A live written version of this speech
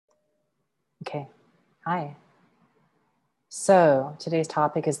Okay. Hi. So today's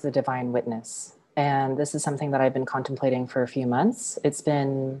topic is the divine witness. And this is something that I've been contemplating for a few months. It's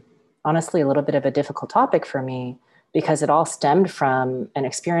been honestly a little bit of a difficult topic for me because it all stemmed from an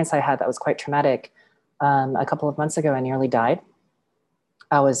experience I had that was quite traumatic. A couple of months ago, I nearly died.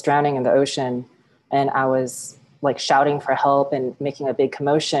 I was drowning in the ocean and I was like shouting for help and making a big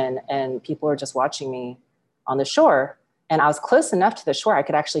commotion, and people were just watching me on the shore. And I was close enough to the shore, I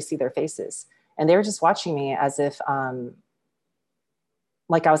could actually see their faces. And they were just watching me as if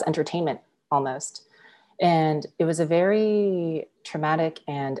like I was entertainment almost. And it was a very traumatic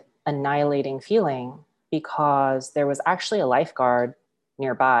and annihilating feeling because there was actually a lifeguard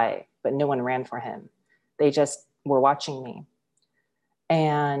nearby, but no one ran for him. They just were watching me.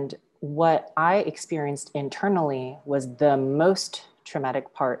 And what I experienced internally was the most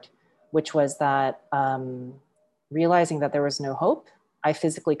traumatic part, which was that realizing that there was no hope, I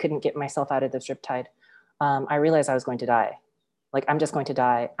physically couldn't get myself out of this riptide. I realized I was going to die. Like, I'm just going to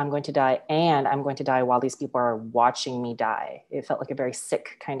die. I'm going to die. And I'm going to die while these people are watching me die. It felt like a very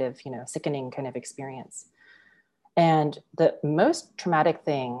sick kind of, sickening kind of experience. And the most traumatic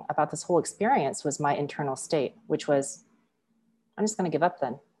thing about this whole experience was my internal state, which was, I'm just going to give up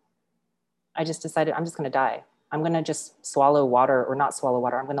then. I just decided I'm just going to die. I'm going to just swallow water, or not swallow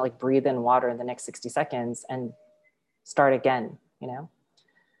water. I'm going to like breathe in water in the next 60 seconds and start again.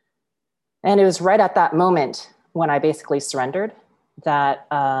 And it was right at that moment when I basically surrendered that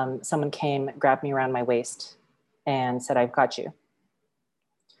someone came, grabbed me around my waist and said, I've got you.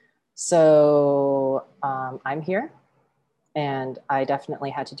 So I'm here. And I definitely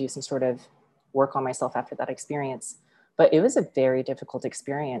had to do some sort of work on myself after that experience. But it was a very difficult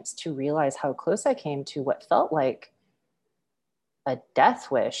experience to realize how close I came to what felt like a death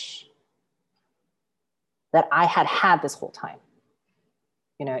wish that I had had this whole time.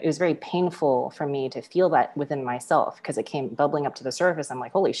 It was very painful for me to feel that within myself because it came bubbling up to the surface. I'm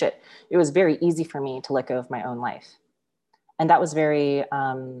like, holy shit. It was very easy for me to let go of my own life. And that was very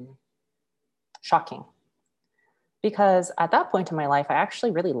shocking because at that point in my life, I actually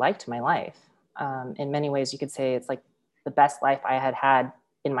really liked my life. In many ways, you could say it's like the best life I had had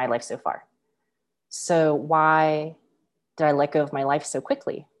in my life so far. So why did I let go of my life so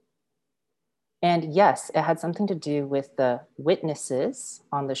quickly? And yes, it had something to do with the witnesses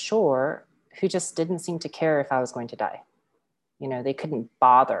on the shore who just didn't seem to care if I was going to die. They couldn't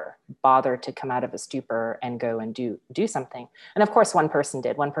bother to come out of a stupor and go and do something. And of course, one person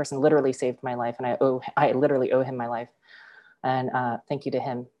did. One person literally saved my life, and I literally owe him my life. And thank you to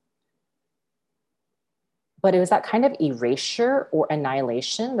him. But it was that kind of erasure or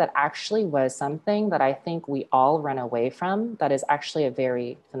annihilation that actually was something that I think we all run away from. That is actually a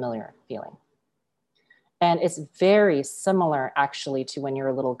very familiar feeling. And it's very similar actually to when you're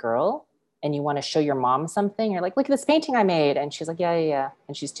a little girl and you want to show your mom something. You're like, look at this painting I made. And she's like, yeah, yeah, yeah.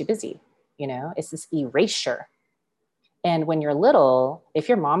 And she's too busy. It's this erasure. And when you're little, if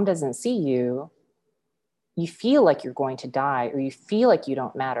your mom doesn't see you, you feel like you're going to die or you feel like you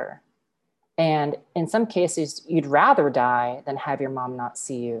don't matter. And in some cases, you'd rather die than have your mom not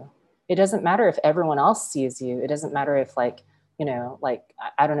see you. It doesn't matter if everyone else sees you. It doesn't matter if I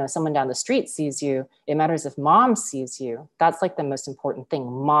don't know, someone down the street sees you. It matters if mom sees you. That's like the most important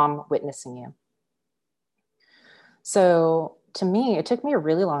thing, mom witnessing you. So to me, it took me a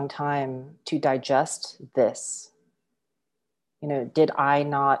really long time to digest this. Did I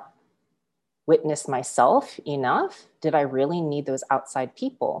not witness myself enough? Did I really need those outside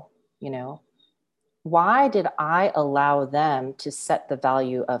people? Why did I allow them to set the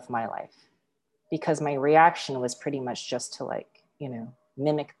value of my life? Because my reaction was pretty much just to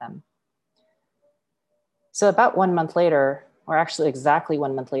mimic them. So about 1 month later, or actually exactly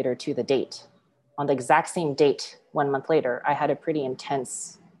 1 month later to the date, on the exact same date, 1 month later, I had a pretty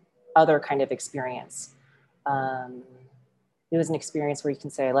intense other kind of experience. It was an experience where you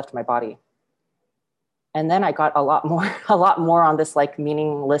can say I left my body. And then I got a lot more on this like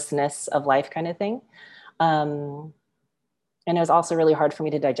meaninglessness of life kind of thing. And it was also really hard for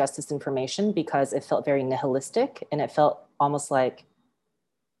me to digest this information because it felt very nihilistic and it felt almost like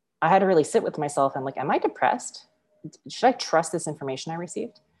I had to really sit with myself. I'm like, am I depressed? Should I trust this information I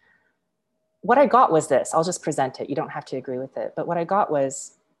received? What I got was this. I'll just present it. You don't have to agree with it. But what I got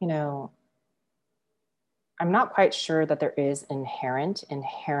was, I'm not quite sure that there is inherent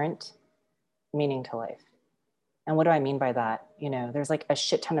meaning to life. And what do I mean by that? There's like a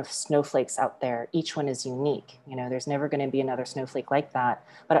shit ton of snowflakes out there. Each one is unique. There's never going to be another snowflake like that.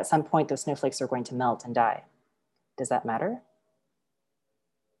 But at some point, those snowflakes are going to melt and die. Does that matter?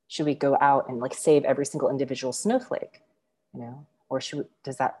 Should we go out and like save every single individual snowflake? Or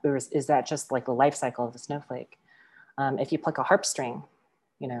is that just like the life cycle of a snowflake? If you pluck a harp string,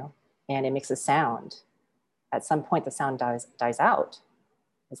 you know, and it makes a sound, at some point the sound dies out.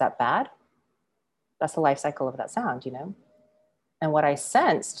 Is that bad? That's the life cycle of that sound, you know? And what I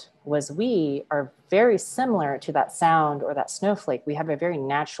sensed was we are very similar to that sound or that snowflake. We have a very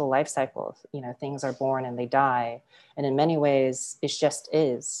natural life cycle. You know, things are born and they die. And in many ways, it just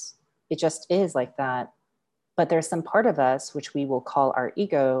is. It just is like that. But there's some part of us, which we will call our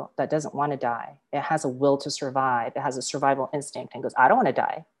ego, that doesn't want to die. It has a will to survive. It has a survival instinct and goes, I don't want to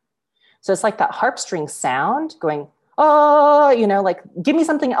die. So it's like that harp string sound going, oh, you know, like, give me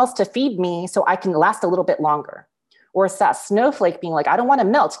something else to feed me so I can last a little bit longer. Or it's that snowflake being like, I don't want to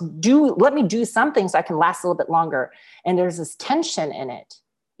melt. Let me do something so I can last a little bit longer. And there's this tension in it.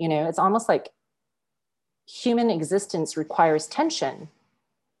 You know, it's almost like human existence requires tension.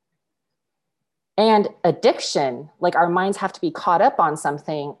 And addiction, like our minds have to be caught up on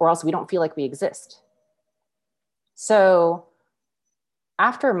something or else we don't feel like we exist. So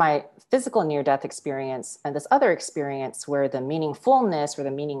after my physical near-death experience and this other experience where the meaningfulness or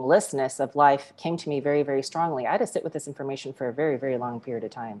the meaninglessness of life came to me very, very strongly, I had to sit with this information for a very, very long period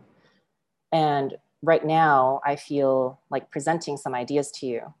of time. And right now, I feel like presenting some ideas to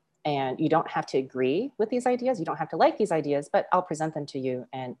you. And you don't have to agree with these ideas. You don't have to like these ideas, but I'll present them to you.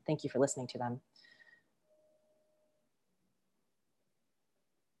 And thank you for listening to them.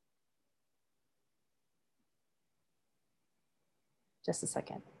 Just a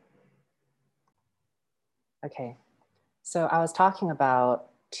second. Okay, so I was talking about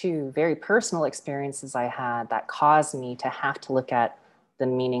two very personal experiences I had that caused me to have to look at the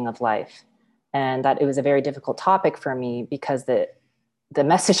meaning of life. And that it was a very difficult topic for me because the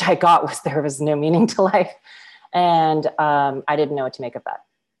message I got was there was no meaning to life. And I didn't know what to make of that.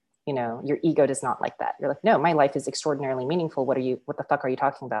 You know, your ego does not like that. You're like, no, my life is extraordinarily meaningful. What the fuck are you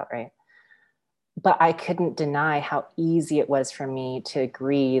talking about, right? But I couldn't deny how easy it was for me to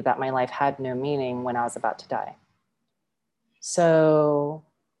agree that my life had no meaning when I was about to die. So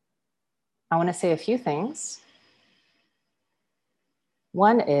I want to say a few things.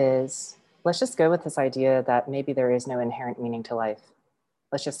 One is, let's just go with this idea that maybe there is no inherent meaning to life.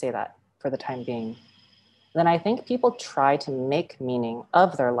 Let's just say that for the time being. Then I think people try to make meaning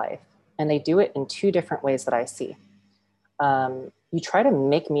of their life, and they do it in two different ways that I see. You try to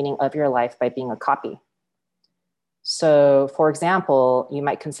make meaning of your life by being a copy. So, for example, you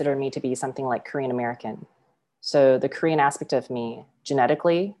might consider me to be something like Korean American. So the Korean aspect of me,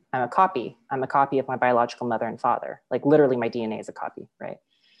 genetically, I'm a copy. I'm a copy of my biological mother and father. Like literally my DNA is a copy, right?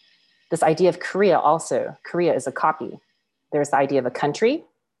 This idea of Korea also, Korea is a copy. There's the idea of a country.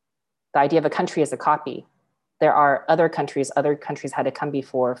 The idea of a country is a copy. There are other countries had to come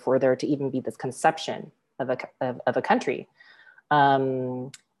before for there to even be this conception of a country.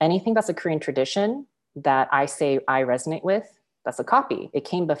 Anything that's a Korean tradition that I say I resonate with, that's a copy. It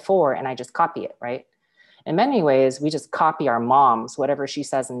came before and I just copy it, right? In many ways, we just copy our moms. Whatever she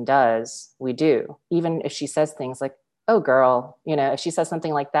says and does, we do. Even if she says things like, oh, girl, you know, if she says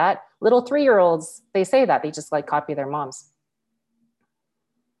something like that, little 3-year-olds, they say that. They just like copy their moms.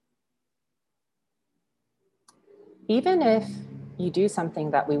 Even if you do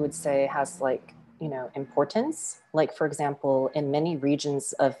something that we would say has like, you know, importance, like for example, in many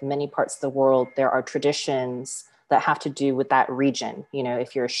regions of many parts of the world, there are traditions that have to do with that region. You know,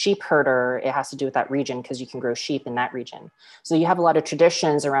 if you're a sheep herder, it has to do with that region because you can grow sheep in that region. So you have a lot of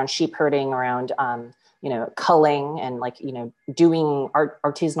traditions around sheep herding, around, you know, culling and like, you know, doing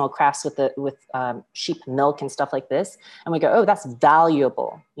artisanal crafts with sheep milk and stuff like this. And we go, oh, that's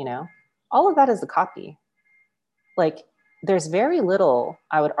valuable. You know, all of that is a copy. Like there's very little,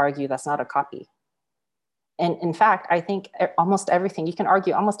 I would argue, that's not a copy. And in fact, I think almost everything, you can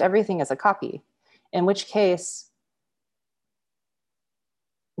argue almost everything is a copy, in which case,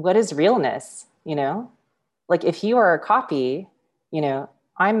 what is realness, you know? Like if you are a copy, you know,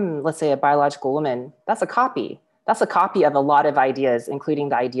 I'm, let's say, a biological woman, that's a copy. That's a copy of a lot of ideas, including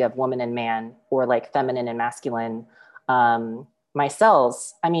the idea of woman and man, or like feminine and masculine. My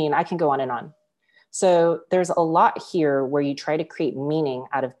cells, I mean, I can go on and on. So there's a lot here where you try to create meaning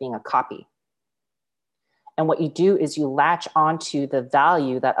out of being a copy. And what you do is you latch onto the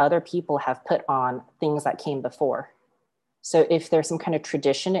value that other people have put on things that came before. So if there's some kind of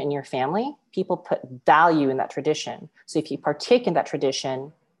tradition in your family, people put value in that tradition. So if you partake in that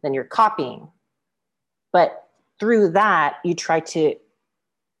tradition, then you're copying. But through that, you try to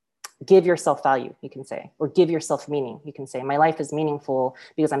give yourself value, you can say, or give yourself meaning. You can say, my life is meaningful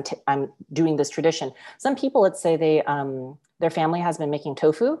because I'm doing this tradition. Some people, let's say their family has been making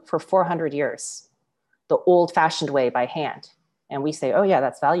tofu for 400 years, the old fashioned way by hand. and we say, oh yeah,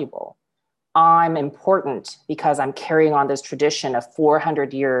 that's valuable. I'm important because I'm carrying on this tradition of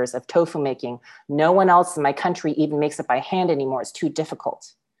 400 years of tofu making. No one else in my country even makes it by hand anymore. It's too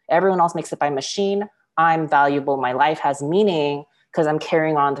difficult. Everyone else makes it by machine. I'm valuable. My life has meaning because I'm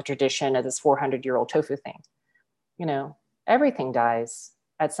carrying on the tradition of this 400-year-old tofu thing. You know, everything dies.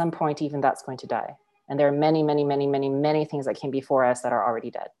 At some point, even that's going to die. And there are many, many, many, many, many things that came before us that are already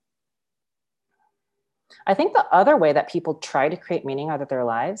dead. I think the other way that people try to create meaning out of their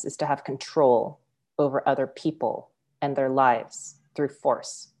lives is to have control over other people and their lives through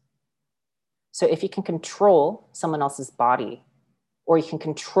force. So if you can control someone else's body, or you can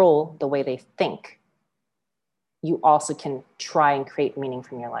control the way they think, you also can try and create meaning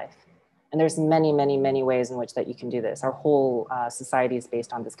from your life. And there's many, many, many ways in which that you can do this. Our whole society is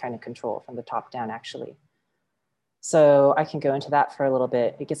based on this kind of control from the top down, actually. So I can go into that for a little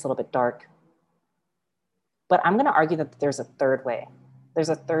bit. It gets a little bit dark. But I'm going to argue that there's a third way. There's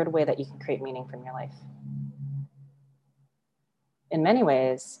a third way that you can create meaning from your life. In many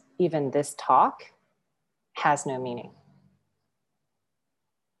ways, even this talk has no meaning.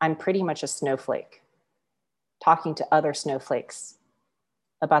 I'm pretty much a snowflake talking to other snowflakes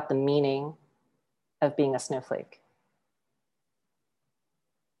about the meaning of being a snowflake.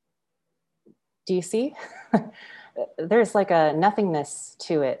 Do you see? There's like a nothingness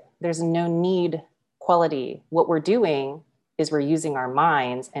to it. There's no need quality. What we're doing is we're using our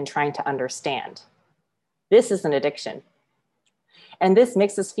minds and trying to understand. This is an addiction. And this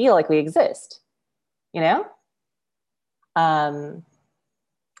makes us feel like we exist, you know?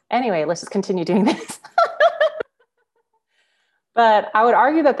 Anyway, let's just continue doing this. But I would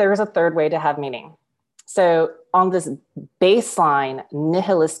argue that there is a third way to have meaning. So on this baseline,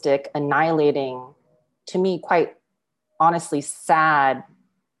 nihilistic, annihilating, to me, quite honestly sad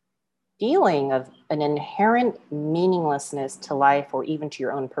feeling of an inherent meaninglessness to life or even to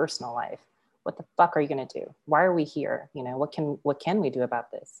your own personal life. What the fuck are you going to do? Why are we here? You know, what can we do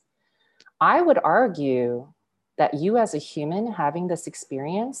about this? I would argue that you as a human having this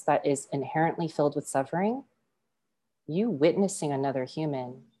experience that is inherently filled with suffering, you witnessing another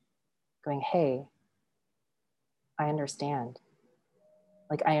human going, hey, I understand.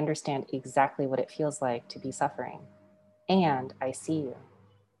 Like, I understand exactly what it feels like to be suffering. And I see you.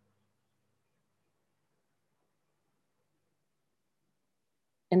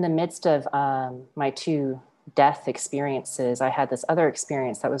 In the midst of my two death experiences, I had this other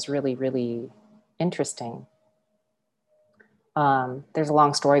experience that was really, really interesting. There's a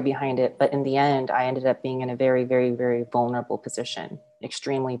long story behind it, but in the end, I ended up being in a very, very, very vulnerable position,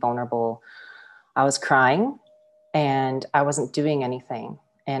 extremely vulnerable. I was crying and I wasn't doing anything.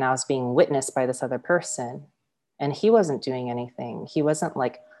 And I was being witnessed by this other person. And he wasn't doing anything. He wasn't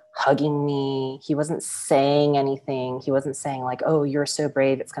like hugging me. He wasn't saying anything. He wasn't saying like, oh, you're so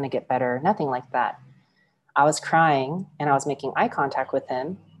brave, it's going to get better. Nothing like that. I was crying and I was making eye contact with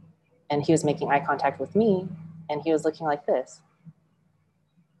him. And he was making eye contact with me. And he was looking like this.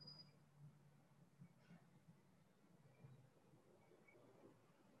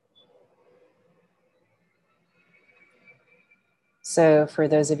 So for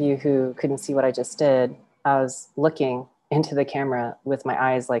those of you who couldn't see what I just did, I was looking into the camera with my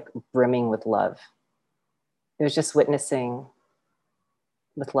eyes like brimming with love. It was just witnessing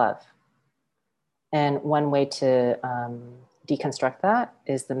with love. And one way to deconstruct that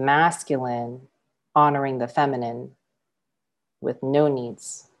is the masculine honoring the feminine with no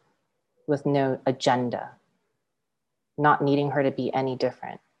needs, with no agenda, not needing her to be any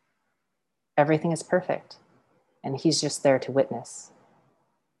different. Everything is perfect. And he's just there to witness.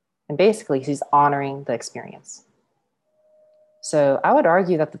 And basically, he's honoring the experience. So I would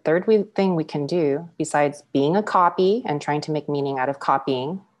argue that the third thing we can do, besides being a copy and trying to make meaning out of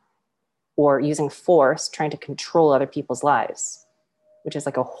copying, or using force, trying to control other people's lives, which is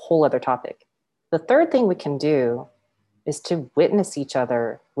like a whole other topic. The third thing we can do is to witness each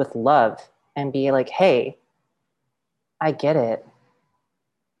other with love and be like, hey, I get it.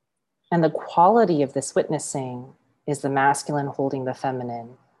 And the quality of this witnessing is the masculine holding the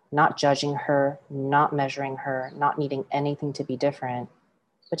feminine, not judging her, not measuring her, not needing anything to be different,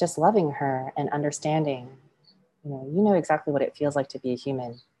 but just loving her and understanding. You know exactly what it feels like to be a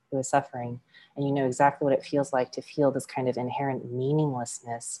human who is suffering, and you know exactly what it feels like to feel this kind of inherent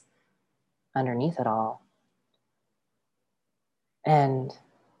meaninglessness underneath it all. And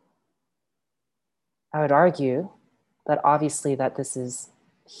I would argue that obviously that this is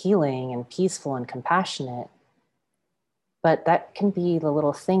healing and peaceful and compassionate, but that can be the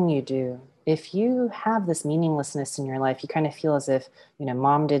little thing you do. If you have this meaninglessness in your life, you kind of feel as if,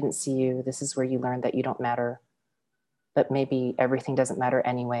 mom didn't see you. This is where you learned that you don't matter. but maybe everything doesn't matter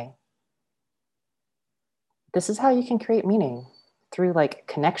anyway. This is how you can create meaning, through like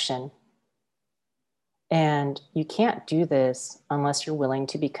connection. And you can't do this unless you're willing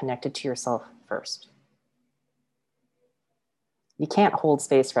to be connected to yourself first. You can't hold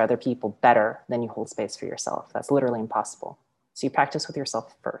space for other people better than you hold space for yourself. That's literally impossible. So you practice with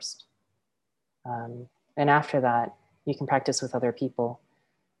yourself first. And after that, you can practice with other people.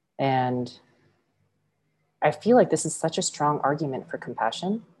 And I feel like this is such a strong argument for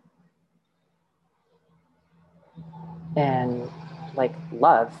compassion and like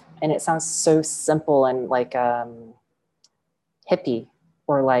love. And it sounds so simple and like hippie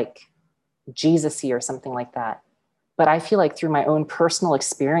or like Jesus-y or something like that. But I feel like through my own personal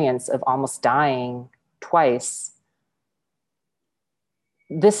experience of almost dying twice,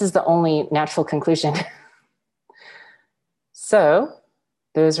 this is the only natural conclusion. So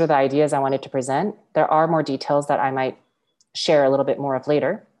those are the ideas I wanted to present. There are more details that I might share a little bit more of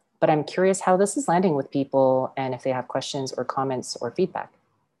later, but I'm curious how this is landing with people and if they have questions or comments or feedback.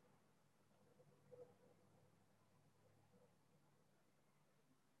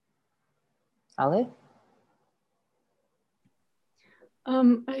 Ale?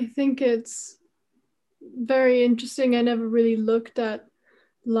 I think it's very interesting. I never really looked at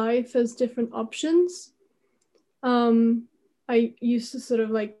life as different options. I used to sort of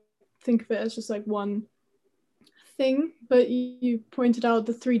like think of it as just like one thing, but you pointed out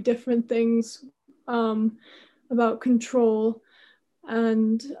the three different things about control,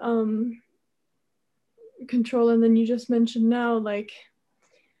 and then you just mentioned now like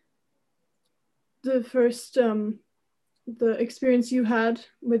the first the experience you had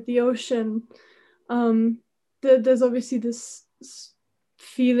with the ocean. There's obviously this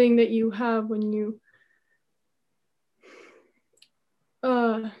feeling that you have when you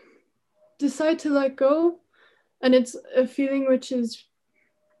decide to let go, and it's a feeling which is,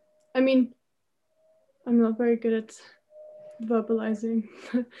 I mean, I'm not very good at verbalizing.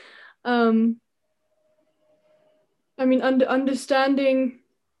 um, I mean, understanding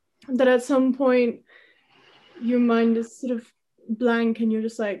that at some point your mind is sort of blank and you're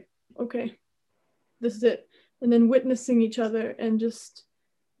just like, okay, this is it. And then witnessing each other and just,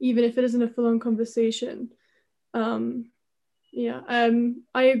 even if it isn't a full-on conversation, yeah,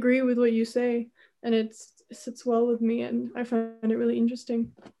 I agree with what you say, and it sits well with me, and I find it really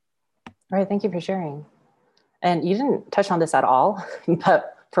interesting. All right, thank you for sharing. And you didn't touch on this at all,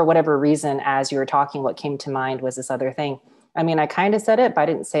 but for whatever reason, as you were talking, what came to mind was this other thing. I mean, I kind of said it, but I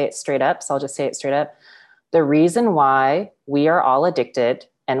didn't say it straight up. So I'll just say it straight up. The reason why we are all addicted,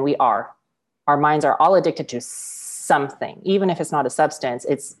 and we are, our minds are all addicted to something, even if it's not a substance,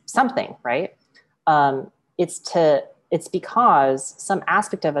 it's something, right? Um, it's because some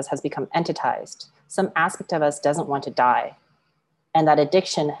aspect of us has become entitized. Some aspect of us doesn't want to die. And that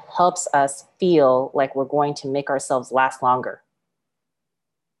addiction helps us feel like we're going to make ourselves last longer.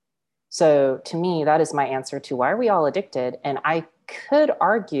 So to me, that is my answer to why are we all addicted? And I could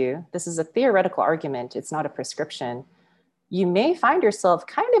argue, this is a theoretical argument, it's not a prescription. You may find yourself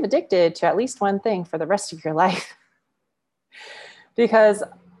kind of addicted to at least one thing for the rest of your life. Because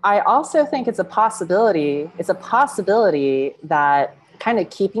I also think it's a possibility that kind of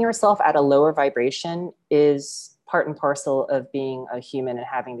keeping yourself at a lower vibration is part and parcel of being a human and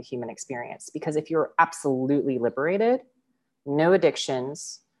having the human experience. Because if you're absolutely liberated, no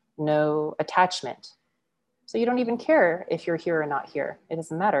addictions, no attachment. So you don't even care if you're here or not here. It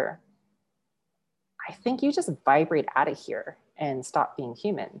doesn't matter. I think you just vibrate out of here and stop being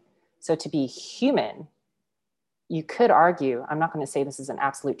human. So to be human, you could argue, I'm not going to say this is an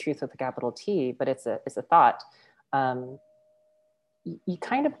absolute truth with a capital T, but it's a thought. You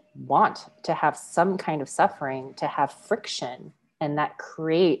kind of want to have some kind of suffering, to have friction, and that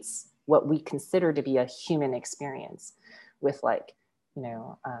creates what we consider to be a human experience with like, you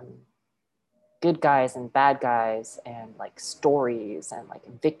know, good guys and bad guys and like stories and like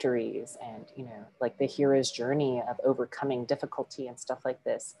victories and, you know, like the hero's journey of overcoming difficulty and stuff like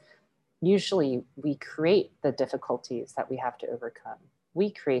this. Usually we create the difficulties that we have to overcome.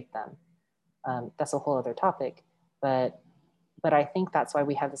 We create them. That's a whole other topic, but I think that's why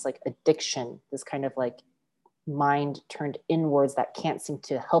we have this like addiction, this kind of like mind turned inwards that can't seem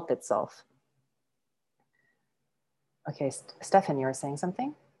to help itself. Okay, Stefan, you were saying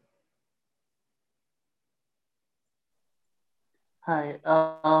something? Hi.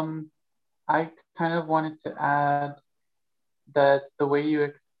 I kind of wanted to add that the way you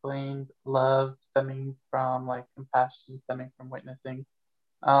explained love stemming from like compassion stemming from witnessing,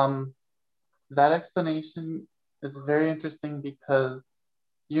 that explanation is very interesting because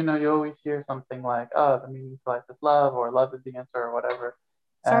you always hear something like, oh, the meaning to life is love, or love is the answer, or whatever.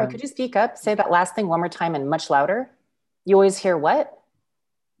 Sorry, And could you speak up? Say that last thing one more time and much louder. You always hear what?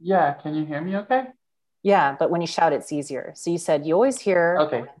 yeah, can you hear me okay? Yeah, but when you shout, it's easier. So you said you always hear.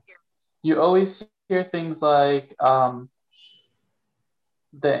 Okay. You always hear things like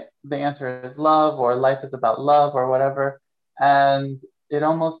the answer is love, or life is about love, or whatever. And it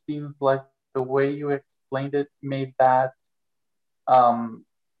almost seems like the way you explained it made that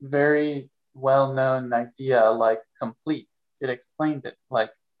very well known idea like complete. It explained it.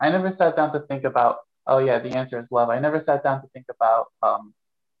 Like, I never sat down to think about, oh yeah, the answer is love. I never sat down to think about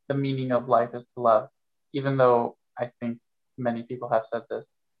the meaning of life is love, even though I think many people have said this.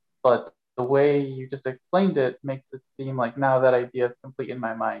 But the way you just explained it makes it seem like now that idea is complete in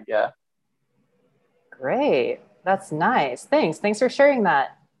my mind. Yeah. Great. That's nice. Thanks. Thanks for sharing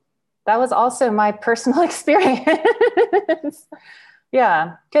that. That was also my personal experience.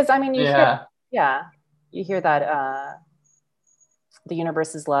 Yeah. Because I mean, Yeah. yeah, you hear that the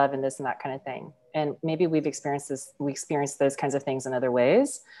universe is love and this and that kind of thing. And maybe we experience those kinds of things in other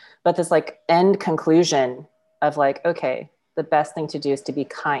ways. But this like end conclusion of like, okay, the best thing to do is to be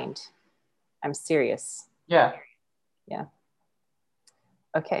kind. I'm serious. Yeah. Yeah.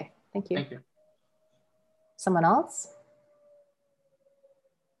 Okay. Thank you. Thank you. Someone else?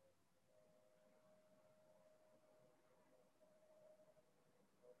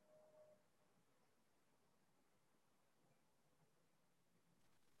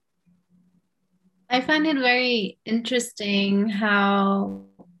 I find it very interesting how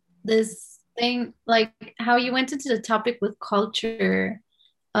this thing, like how you went into the topic with culture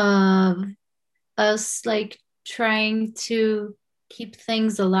of us like trying to keep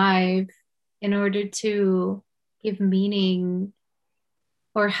things alive in order to give meaning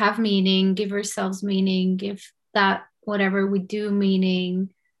or have meaning, give ourselves meaning, give that whatever we do meaning.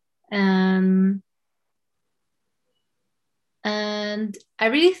 Um, and I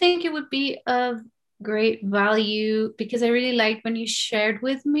really think it would be of great value because I really liked when you shared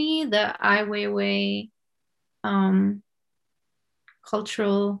with me the Ai Weiwei um,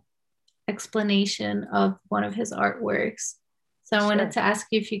 cultural explanation of one of his artworks. So I wanted Sure. to ask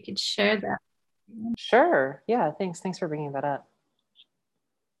you if you could share that. Sure. Yeah. Thanks. Thanks for bringing that up.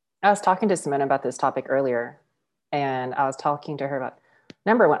 I was talking to Simone about this topic earlier, and I was talking to her about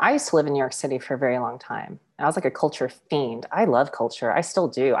number one, I used to live in New York City for a very long time. I was like a culture fiend. I love culture. I still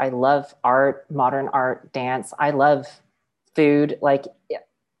do. I love art, modern art, dance. I love food. Like,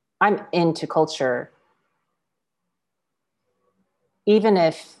 I'm into culture, even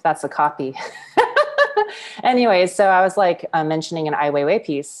if that's a copy. Anyway, so I was like mentioning an Ai Weiwei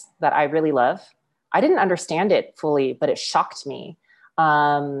piece that I really love. I didn't understand it fully, but it shocked me.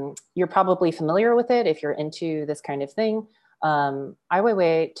 You're probably familiar with it if you're into this kind of thing. Ai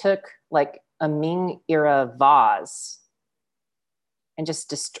Weiwei took like a Ming era vase and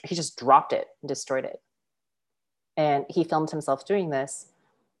he just dropped it and destroyed it. And he filmed himself doing this.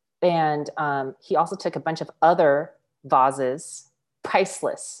 And he also took a bunch of other vases,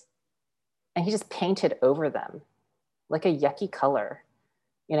 priceless, and he just painted over them like a yucky color,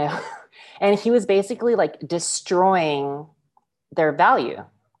 you know? And he was basically like destroying their value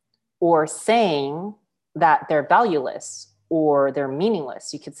or saying that they're valueless or they're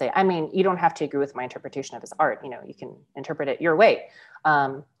meaningless, you could say. I mean, you don't have to agree with my interpretation of his art, you know, you can interpret it your way.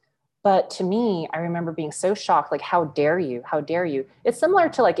 But to me, I remember being so shocked, like, how dare you? How dare you? It's similar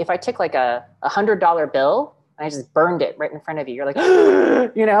to like if I took like a $100 bill and I just burned it right in front of you. You're like,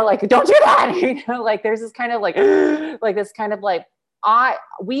 you know, like, don't do that. You know, like there's this kind of like this kind of like,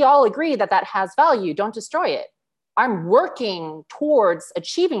 we all agree that that has value. Don't destroy it. I'm working towards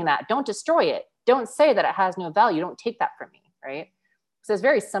achieving that. Don't destroy it. Don't say that it has no value. Don't take that from me, right? So it's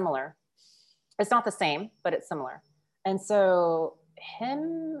very similar. It's not the same, but it's similar. And so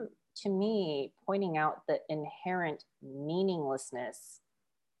him, to me, pointing out the inherent meaninglessness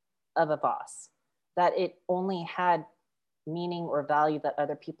of a boss, that it only had meaning or value that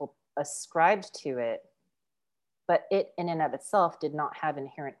other people ascribed to it, but it in and of itself did not have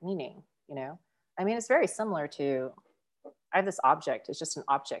inherent meaning, you know? I mean, it's very similar to, I have this object, it's just an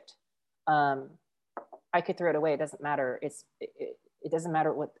object. I could throw it away, it doesn't matter. It doesn't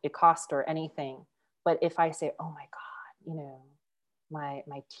matter what it cost or anything. But if I say, oh my God, you know,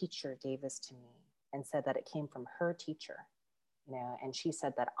 my teacher gave this to me and said that it came from her teacher, you know, and she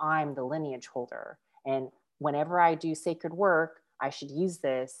said that I'm the lineage holder. And whenever I do sacred work, I should use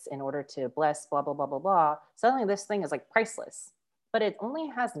this in order to bless blah, blah, blah, blah, blah. Suddenly this thing is like priceless, but it only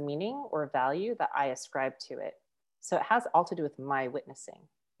has meaning or value that I ascribe to it. So it has all to do with my witnessing,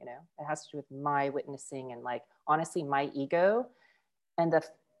 you know, it has to do with my witnessing and like, honestly, my ego. And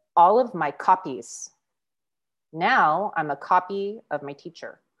all of my copies. Now I'm a copy of my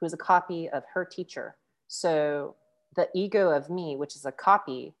teacher, who's a copy of her teacher. So the ego of me, which is a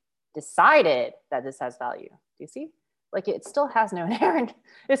copy, decided that this has value. Do you see? Like it still has no inherent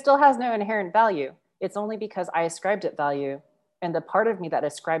value. It's only because I ascribed it value, and the part of me that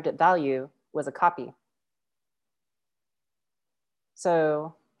ascribed it value was a copy.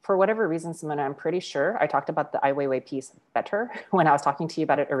 So for whatever reason, Simona, I'm pretty sure I talked about the Ai Weiwei piece better when I was talking to you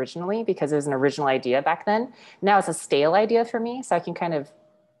about it originally, because it was an original idea back then. Now it's a stale idea for me, so I can kind of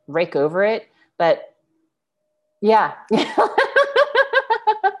rake over it. But yeah.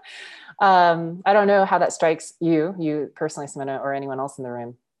 I don't know how that strikes you personally, Simona, or anyone else in the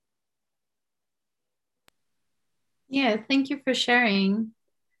room. Yeah, thank you for sharing.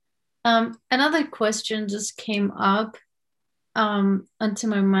 Another question just came up onto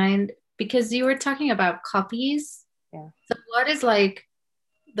my mind because you were talking about copies. Yeah. So what is like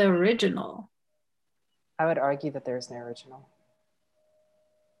the original? I would argue that there's no original.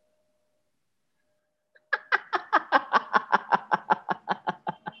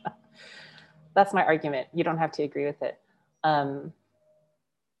 That's my argument. You don't have to agree with it. I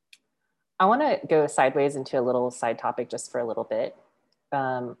want to go sideways into a little side topic just for a little bit.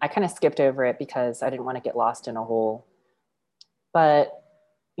 I kind of skipped over it because I didn't want to get lost in a hole. But,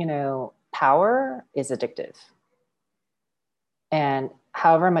 you know, power is addictive. And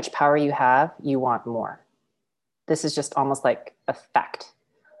however much power you have, you want more. This is just almost like a fact.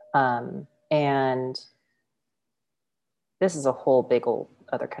 And this is a whole big old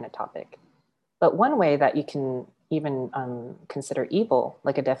other kind of topic. But one way that you can even consider evil,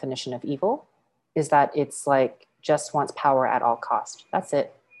 like a definition of evil, is that it's like just wants power at all cost. That's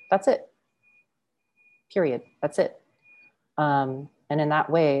it. That's it. Period. That's it. And in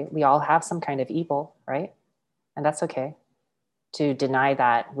that way, we all have some kind of evil, right? And that's okay. To deny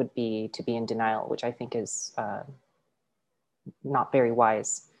that would be to be in denial, which I think is not very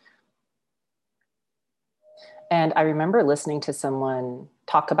wise. And I remember listening to someone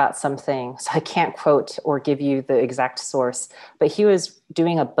talk about something, so I can't quote or give you the exact source, but he was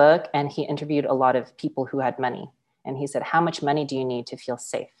doing a book and he interviewed a lot of people who had money. And he said, how much money do you need to feel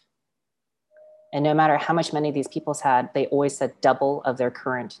safe? And no matter how much money these people had, they always said double of their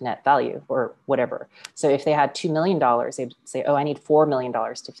current net value or whatever. So if they had $2 million, they'd say, oh, I need $4 million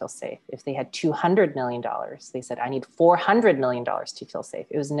to feel safe. If they had $200 million, they said, I need $400 million to feel safe.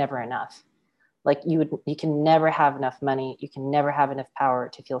 It was never enough. Like you can never have enough money. You can never have enough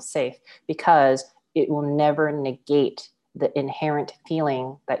power to feel safe because it will never negate the inherent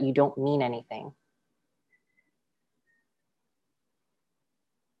feeling that you don't mean anything.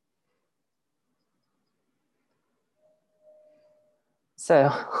 So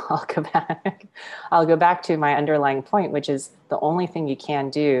I'll go back to my underlying point, which is the only thing you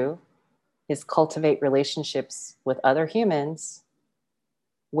can do is cultivate relationships with other humans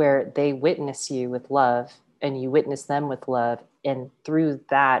where they witness you with love and you witness them with love. And through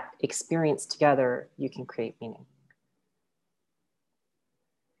that experience together, you can create meaning.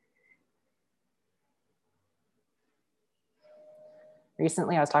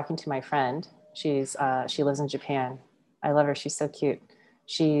 Recently, I was talking to my friend. She lives in Japan. I love her. She's so cute.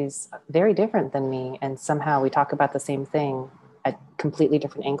 She's very different than me. And somehow we talk about the same thing at completely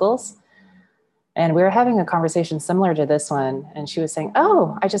different angles. And we were having a conversation similar to this one. And she was saying,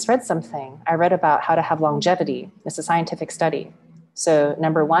 oh, I just read something. I read about how to have longevity. It's a scientific study. So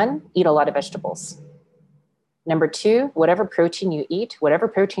number one, eat a lot of vegetables. Number two, whatever protein you eat, whatever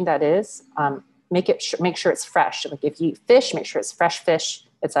protein that is, make sure it's fresh. Like if you eat fish, make sure it's fresh fish,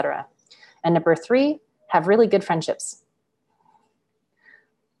 etc. And number three, have really good friendships.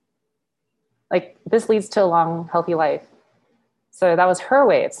 Like this leads to a long, healthy life. So that was her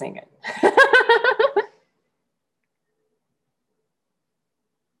way of seeing it.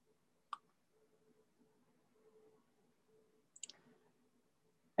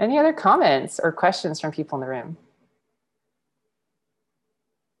 Any other comments or questions from people in the room?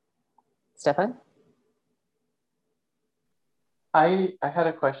 Stefan? I had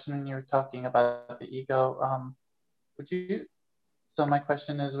a question when you were talking about the ego. So my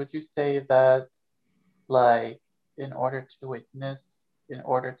question is, would you say that like in order to witness, in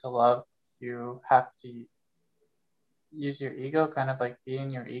order to love, you have to use your ego, kind of like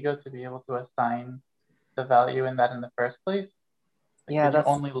being your ego to be able to assign the value in that in the first place? Like, Yeah, can you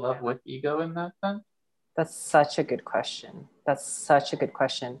only love with ego in that sense? That's such a good question. That's such a good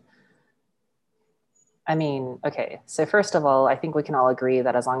question. I mean, okay, so first of all, I think we can all agree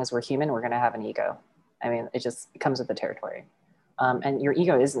that as long as we're human, we're going to have an ego. I mean, it just comes with the territory. And your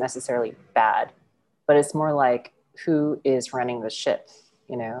ego isn't necessarily bad, but it's more like who is running the ship.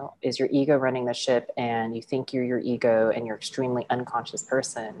 You know, is your ego running the ship and you think you're your ego and you're extremely unconscious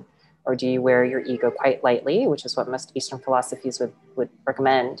person? Or do you wear your ego quite lightly, which is what most Eastern philosophies would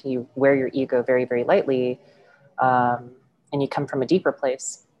recommend? You wear your ego very, very lightly, and you come from a deeper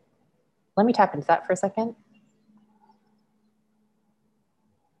place. Let me tap into that for a second.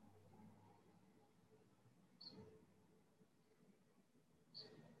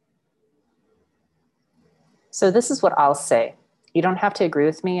 So this is what I'll say. You don't have to agree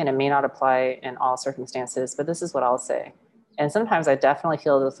with me, and it may not apply in all circumstances, but this is what I'll say. And sometimes I definitely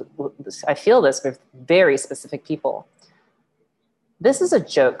feel this, I feel this with very specific people. This is a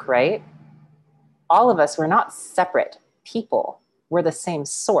joke, right? All of us, we're not separate people. We're the same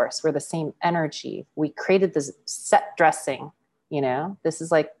source. We're the same energy. We created this set dressing, you know? This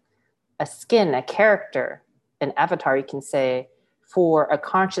is like a skin, a character, an avatar, you can say, for a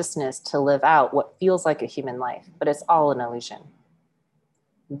consciousness to live out what feels like a human life, but it's all an illusion.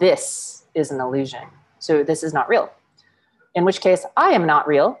 This is an illusion. So this is not real. In which case, I am not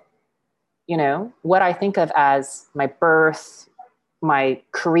real. You know, what I think of as my birth, my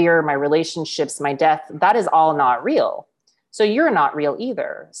career, my relationships, my death, that is all not real. So you're not real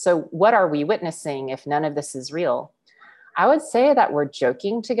either. So what are we witnessing if none of this is real? I would say that we're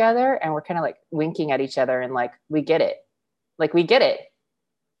joking together and we're kind of like winking at each other and like, we get it. Like, we get it.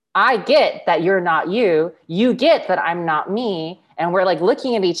 I get that you're not you. You get that I'm not me. And we're like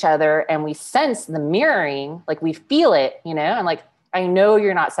looking at each other and we sense the mirroring, like we feel it, you know, and like, I know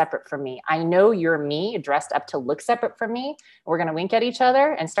you're not separate from me. I know you're me dressed up to look separate from me. We're going to wink at each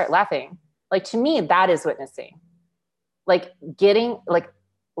other and start laughing. Like, to me, that is witnessing. Like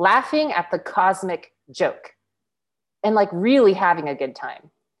laughing at the cosmic joke and like really having a good time.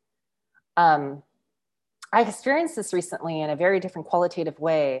 I experienced this recently in a very different qualitative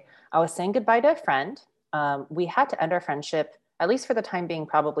way. I was saying goodbye to a friend. We had to end our friendship, at least for the time being,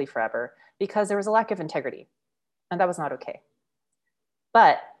 probably forever, because there was a lack of integrity. And that was not okay.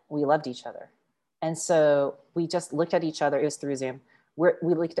 But we loved each other. And so we just looked at each other. It was through Zoom. We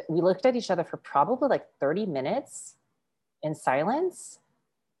looked at each other for probably like 30 minutes in silence,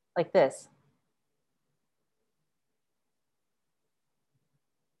 like this.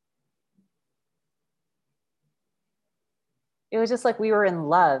 It was just like we were in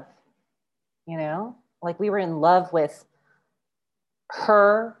love, you know, like we were in love with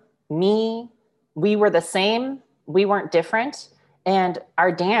her, me. We were the same. We weren't different. And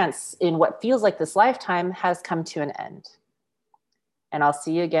our dance in what feels like this lifetime has come to an end. And I'll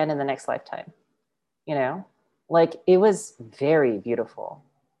see you again in the next lifetime. You know, like it was very beautiful.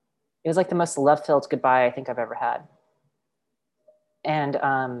 It was like the most love-filled goodbye I think I've ever had. And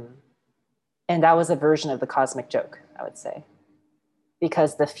that was a version of the cosmic joke, I would say,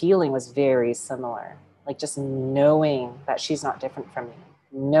 because the feeling was very similar. Like just knowing that she's not different from me,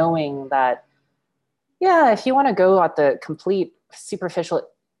 knowing that, yeah, if you want to go at the complete superficial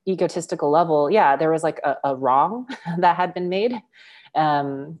egotistical level, yeah, there was like a wrong that had been made.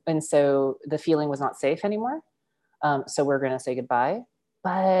 And so the feeling was not safe anymore. So we're going to say goodbye.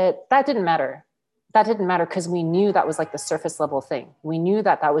 But that didn't matter. That didn't matter because we knew that was like the surface level thing. We knew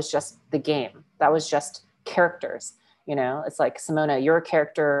that that was just the game. That was just characters. You know, it's like, Simona, your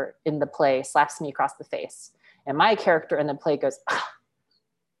character in the play slaps me across the face. And my character in the play goes,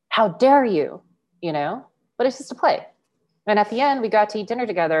 how dare you? You know, but it's just a play. And at the end, we got to eat dinner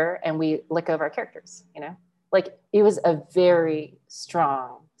together and we lick over our characters, you know, like it was a very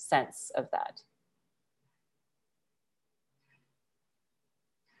strong sense of that.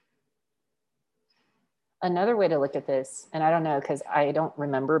 Another way to look at this, and I don't know, because I don't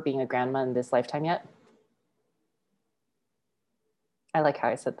remember being a grandma in this lifetime yet. I like how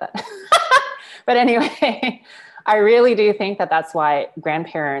I said that. But anyway, I really do think that that's why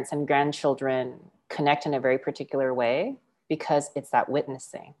grandparents and grandchildren connect in a very particular way, because it's that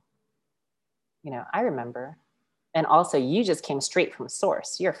witnessing. You know, I remember. And also, you just came straight from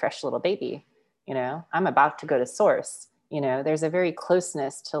source. You're a fresh little baby. You know, I'm about to go to source. You know, there's a very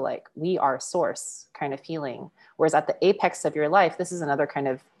closeness to like, we are source kind of feeling. Whereas at the apex of your life, this is another kind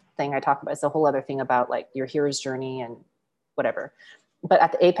of thing I talk about. It's a whole other thing about like your hero's journey and whatever. But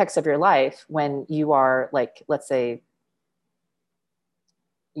at the apex of your life, when you are like, let's say,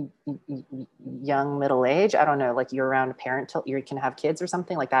 young middle age, I don't know, like you're around a parent till you can have kids or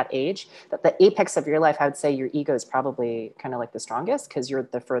something like that age, that the apex of your life, I would say your ego is probably kind of like the strongest because you're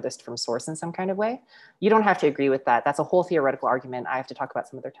the furthest from source in some kind of way. You don't have to agree with that. That's a whole theoretical argument I have to talk about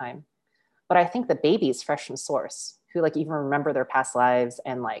some other time. But I think the babies fresh from source who like even remember their past lives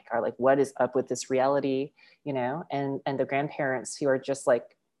and like are like, what is up with this reality, you know, and the grandparents who are just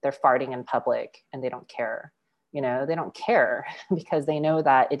like, they're farting in public and they don't care. You know, they don't care because they know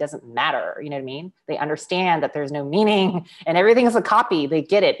that it doesn't matter. You know what I mean? They understand that there's no meaning and everything is a copy. They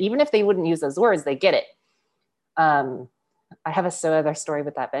get it. Even if they wouldn't use those words, they get it. I have other story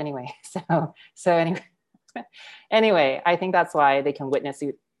with that, but anyway, anyway, I think that's why they can witness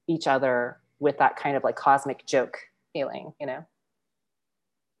each other with that kind of like cosmic joke feeling, you know?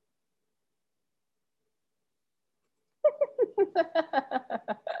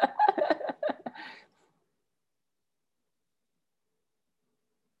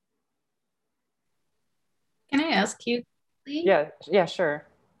 Can I ask you, please? Yeah, sure.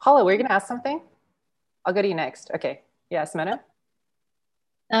 Hala, were you gonna ask something? I'll go to you next. Okay. Yeah, Simona?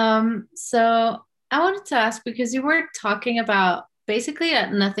 So I wanted to ask because you were talking about basically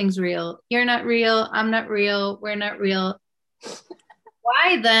that nothing's real. You're not real, I'm not real, we're not real.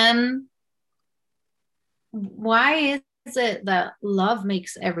 Why then? Why is it that love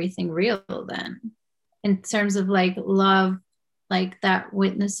makes everything real then? In terms of like love, like that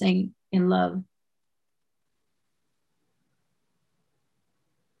witnessing in love.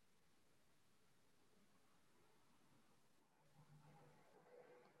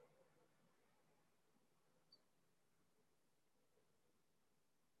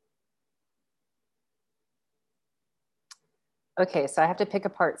 Okay, so I have to pick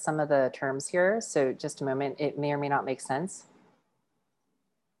apart some of the terms here. So just a moment, it may or may not make sense.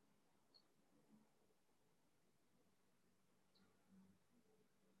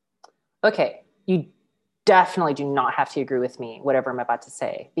 Okay, you definitely do not have to agree with me, whatever I'm about to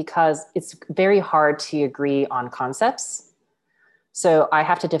say, because it's very hard to agree on concepts. So I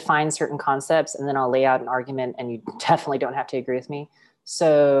have to define certain concepts and then I'll lay out an argument and you definitely don't have to agree with me.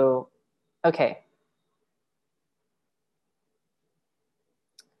 So, okay.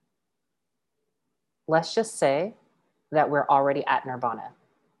 Let's just say that we're already at nirvana.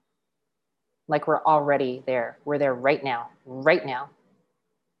 Like we're already there. We're there right now, right now.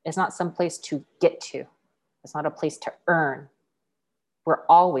 It's not some place to get to. It's not a place to earn. We're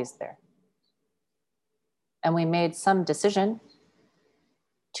always there. And we made some decision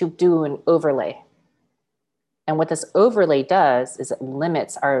to do an overlay. And what this overlay does is it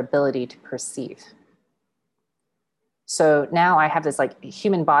limits our ability to perceive. So now I have this like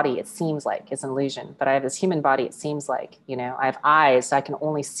human body, it seems like it's an illusion, but I have this human body, it seems like, you know, I have eyes, so I can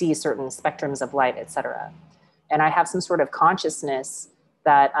only see certain spectrums of light, etc. And I have some sort of consciousness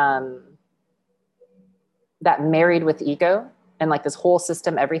that that married with ego and like this whole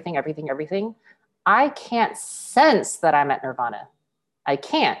system, everything, I can't sense that I'm at nirvana. I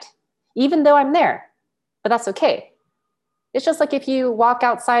can't, even though I'm there, but that's okay. It's just like if you walk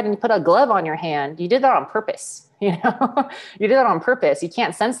outside and you put a glove on your hand, you did that on purpose. You know, you did that on purpose. You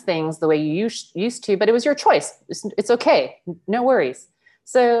can't sense things the way you used to, but it was your choice. It's okay. No worries.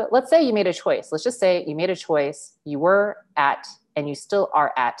 So let's say you made a choice. Let's just say you made a choice. You were at, and you still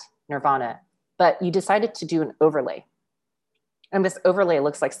are at nirvana, but you decided to do an overlay. And this overlay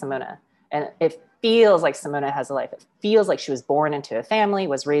looks like Simona. And it feels like Simona has a life. It feels like she was born into a family,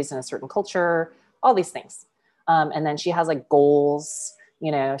 was raised in a certain culture, all these things. And then she has like goals,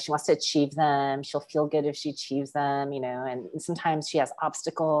 you know, she wants to achieve them. She'll feel good if she achieves them, you know, and sometimes she has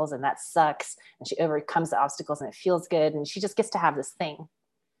obstacles and that sucks. And she overcomes the obstacles and it feels good. And she just gets to have this thing.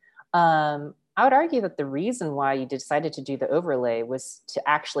 I would argue that the reason why you decided to do the overlay was to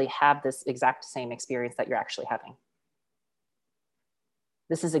actually have this exact same experience that you're actually having.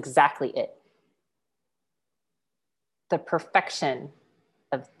 This is exactly it. The perfection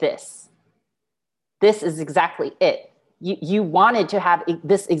of this. This is exactly it. You wanted to have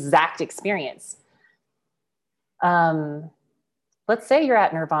this exact experience. Let's say you're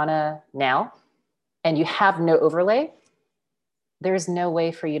at nirvana now and you have no overlay. There's no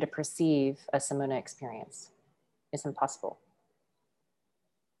way for you to perceive a Simona experience. It's impossible.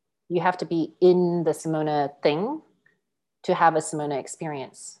 You have to be in the Simona thing to have a Simona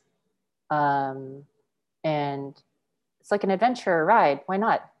experience. And it's like an adventure or ride. Why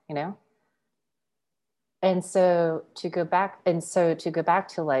not, you know? And so to go back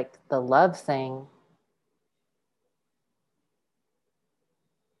to like the love thing,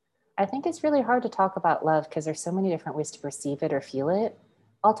 I think it's really hard to talk about love because there's so many different ways to perceive it or feel it.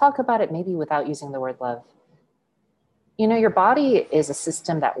 I'll talk about it maybe without using the word love. You know, your body is a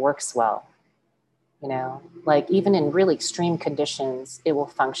system that works well. You know, like even in really extreme conditions, it will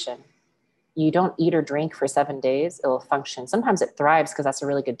function. You don't eat or drink for 7 days, it will function. Sometimes it thrives because that's a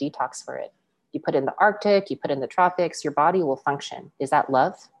really good detox for it. You put in the Arctic, you put in the tropics, your body will function. Is that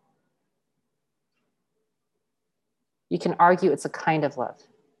love? You can argue it's a kind of love.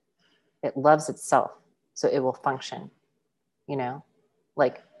 It loves itself, so it will function, you know?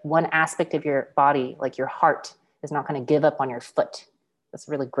 Like one aspect of your body, like your heart, is not going to give up on your foot. That's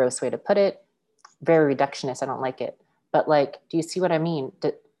a really gross way to put it. Very reductionist. I don't like it. But like, do you see what I mean?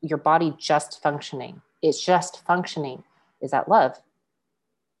 Your body just functioning. It's just functioning. Is that love?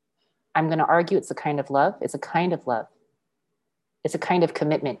 I'm going to argue it's a kind of love. It's a kind of love. It's a kind of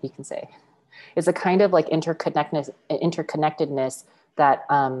commitment, you can say. It's a kind of like interconnectedness that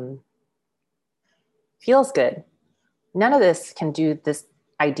feels good. None of this can do this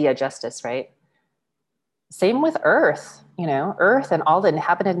idea justice, right? Same with Earth, Earth and all the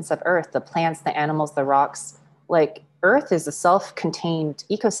inhabitants of Earth, the plants, the animals, the rocks. Like Earth is a self-contained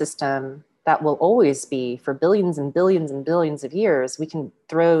ecosystem that will always be for billions and billions and billions of years. We can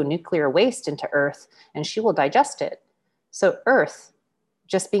throw nuclear waste into Earth and she will digest it. So Earth,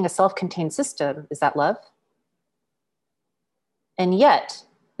 just being a self-contained system, is that love? And yet,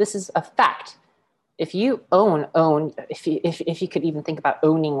 this is a fact. If you if you could even think about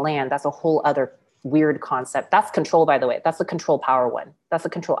owning land, that's a whole other weird concept. That's control, by the way. That's the control power one. That's the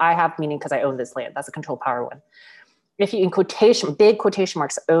control I have, meaning because I own this land. That's the control power one. If you, in big quotation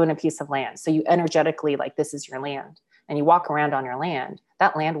marks, own a piece of land, so you energetically, like, this is your land, and you walk around on your land,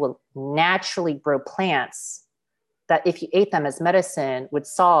 that land will naturally grow plants that if you ate them as medicine would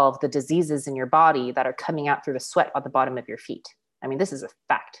solve the diseases in your body that are coming out through the sweat on the bottom of your feet. I mean, this is a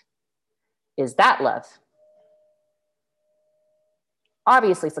fact. Is that love?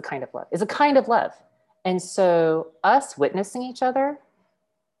 Obviously, it's a kind of love. It's a kind of love. And so us witnessing each other,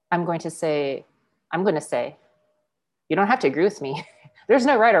 I'm going to say, you don't have to agree with me. There's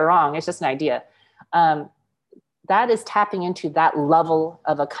no right or wrong. It's just an idea. That is tapping into that level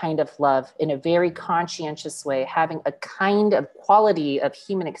of a kind of love in a very conscientious way, having a kind of quality of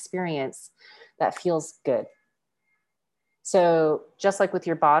human experience that feels good. So just like with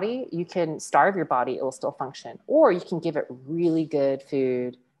your body, you can starve your body, it will still function. Or you can give it really good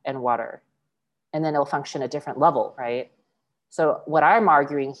food and water, and then it'll function at a different level, right? So what I'm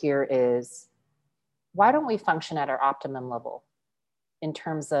arguing here is, why don't we function at our optimum level in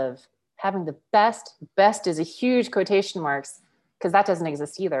terms of having the best is a huge quotation marks, because that doesn't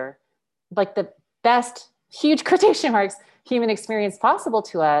exist either, like the best, huge quotation marks, human experience possible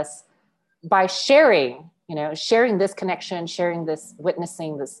to us by sharing this connection, sharing this,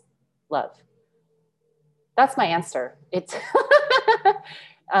 witnessing this love. That's my answer. It's,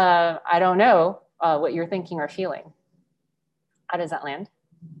 I don't know what you're thinking or feeling. How does that land?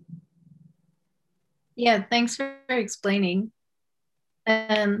 Yeah, thanks for explaining.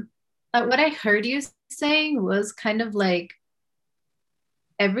 What I heard you saying was kind of like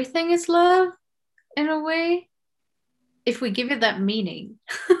everything is love in a way, if we give it that meaning.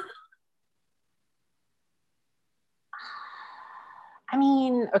 I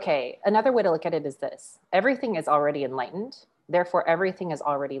mean, okay, another way to look at it is this. Everything is already enlightened, therefore everything is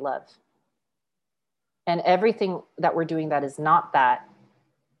already love. And everything that we're doing that is not that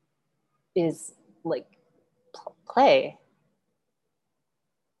is like play.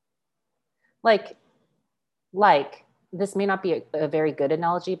 Like, this may not be a very good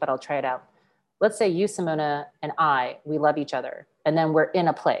analogy, but I'll try it out. Let's say you, Simona, and I, we love each other. And then we're in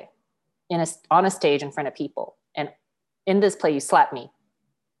a play, on a stage in front of people. And in this play, you slap me.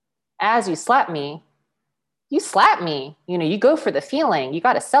 As you slap me, you go for the feeling. You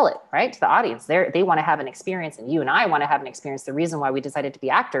got to sell it, right? To the audience. They want to have an experience, and you and I want to have an experience. The reason why we decided to be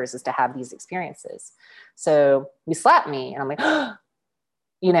actors is to have these experiences. So you slap me, and I'm like,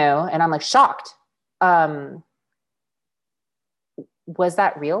 and I'm like shocked. Was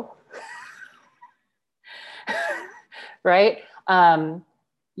that real? Right?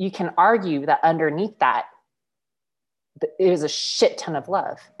 You can argue that underneath that, it was a shit ton of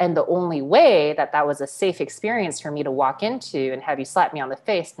love. And the only way that was a safe experience for me to walk into and have you slap me on the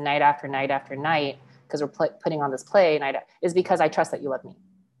face night after night after night, because we're putting on this play is because I trust that you love me.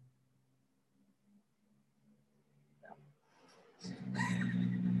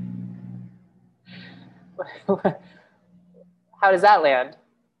 How does that land?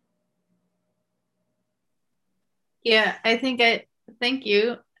 Yeah, thank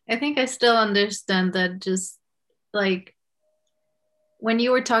you. I think I still understand that, just like when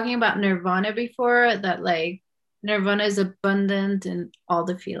you were talking about nirvana before, that like nirvana is abundant in all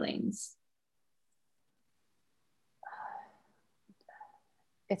the feelings.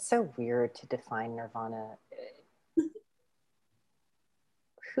 It's so weird to define nirvana.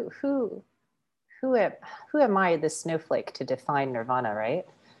 Who am I, the snowflake, to define nirvana, right?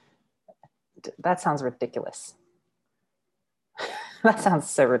 That sounds ridiculous. That sounds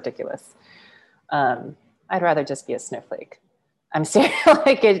so ridiculous. I'd rather just be a snowflake. I'm serious.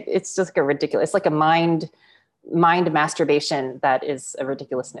 Like it's just like a ridiculous. It's like a mind masturbation that is a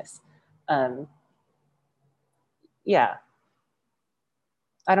ridiculousness. yeah,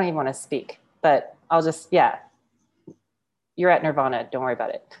 I don't even want to speak, but I'll just, yeah, you're at nirvana. Don't worry about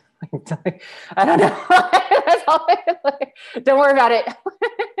it. I don't know. That's all don't worry about it.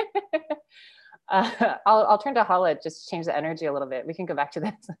 I'll turn to Hala, just change the energy a little bit. We can go back to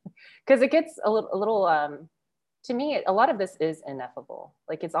this because it gets a little to me, a lot of this is ineffable.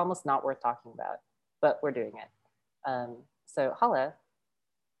 Like it's almost not worth talking about, but we're doing it. So Hala,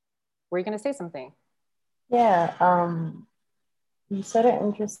 were you going to say something? Yeah, you said an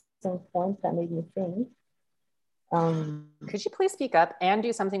interesting point that made me think. Could you please speak up and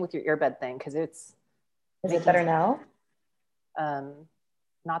do something with your earbud thing? Because it's... Is it better now?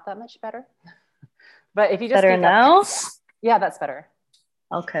 Not that much better. But if you just better now? Yeah, that's better.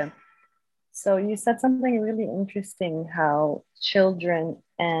 Okay. So you said something really interesting, how children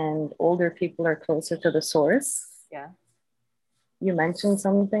and older people are closer to the source. Yeah. You mentioned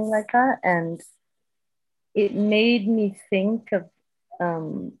something like that, and it made me think of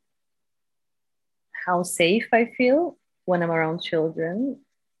how safe I feel when I'm around children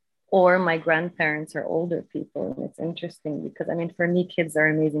or my grandparents or older people. And it's interesting because, I mean, for me, kids are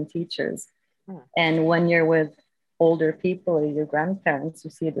amazing teachers. And when you're with older people or your grandparents,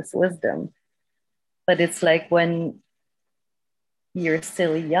 you see this wisdom. But it's like when you're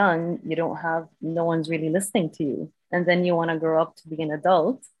still young, you don't have, no one's really listening to you. And then you want to grow up to be an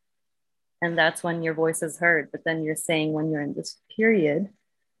adult. And that's when your voice is heard. But then you're saying when you're in this period,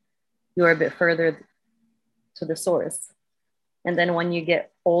 you're a bit further to the source. And then when you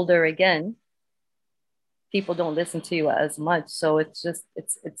get older again, people don't listen to you as much. So it's just,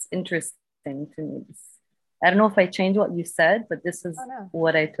 it's interesting to me. I don't know if I changed what you said, but this is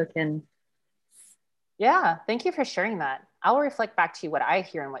what I took in. Yeah, thank you for sharing that. I'll reflect back to you what I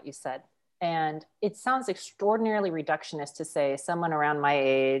hear in what you said. And it sounds extraordinarily reductionist to say someone around my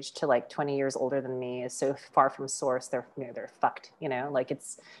age to like 20 years older than me is so far from source, they're fucked, like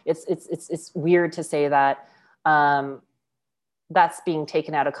it's weird to say that. That's being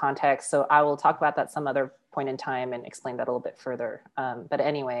taken out of context. So I will talk about that some other point in time and explain that a little bit further. But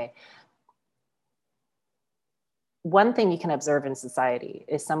anyway, one thing you can observe in society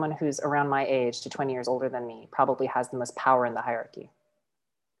is someone who's around my age to 20 years older than me probably has the most power in the hierarchy.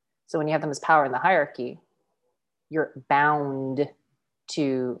 So when you have the most power in the hierarchy, you're bound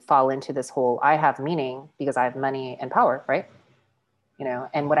to fall into this whole, I have meaning because I have money and power, right?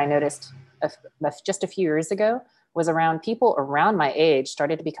 And what I noticed just a few years ago was around people around my age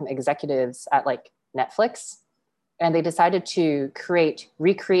started to become executives at like Netflix. And they decided to create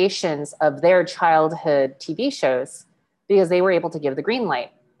recreations of their childhood TV shows because they were able to give the green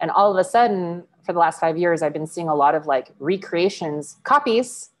light. And all of a sudden, for the last 5 years, I've been seeing a lot of like recreations,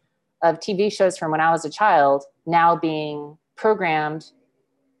 copies of TV shows from when I was a child now being programmed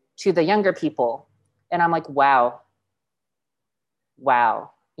to the younger people. And I'm like, wow.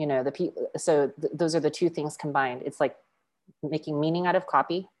 The people. So those are the two things combined. It's like making meaning out of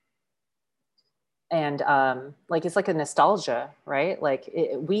copy. And like, it's like a nostalgia, right? Like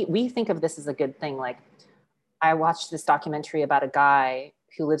we think of this as a good thing. Like I watched this documentary about a guy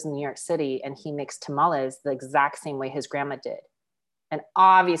who lives in New York City and he makes tamales the exact same way his grandma did. And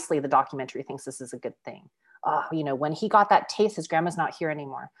obviously the documentary thinks this is a good thing. When he got that taste, his grandma's not here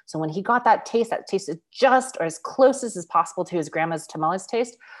anymore. So when he got that tasted just or as close as is possible to his grandma's tamales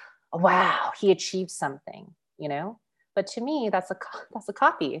taste. Wow, he achieved something, But to me, that's a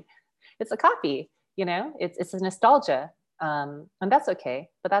copy. It's a copy. It's a nostalgia, and that's okay.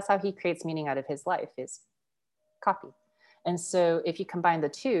 But that's how he creates meaning out of his life, is copy. And so if you combine the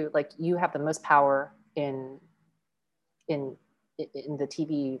two, like you have the most power in the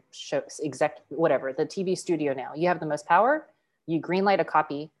TV shows, the TV studio now. You have the most power. You greenlight a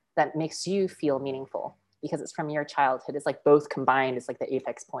copy that makes you feel meaningful because it's from your childhood. It's like both combined. It's like the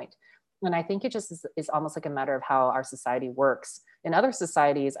apex point. And I think it just is almost like a matter of how our society works. In other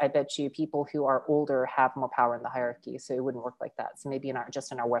societies, I bet you people who are older have more power in the hierarchy. So it wouldn't work like that. So maybe in our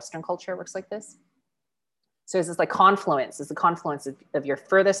Western culture, it works like this. So it's this like confluence. It's the confluence of you're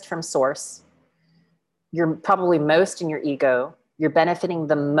furthest from source. You're probably most in your ego. You're benefiting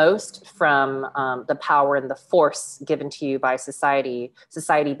the most from the power and the force given to you by society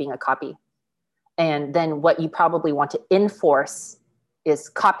being a copy. And then what you probably want to enforce is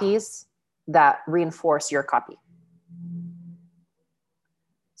copies that reinforce your copy.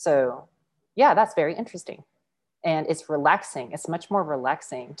 So yeah, that's very interesting. And it's relaxing. It's much more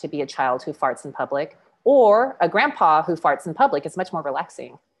relaxing to be a child who farts in public or a grandpa who farts in public. It's much more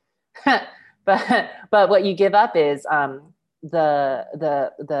relaxing. but what you give up is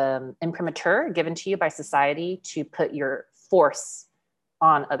the imprimatur given to you by society to put your force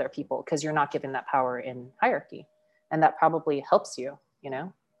on other people because you're not given that power in hierarchy. And that probably helps you, you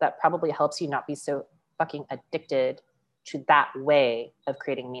know, that probably helps you not be so fucking addicted to that way of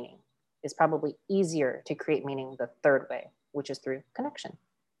creating meaning. It's probably easier to create meaning the third way, which is through connection.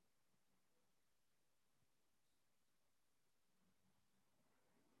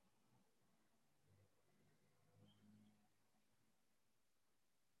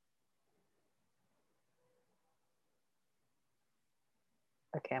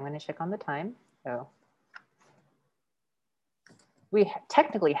 Okay, I'm going to check on the time. So we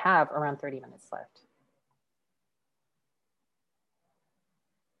technically have around 30 minutes left.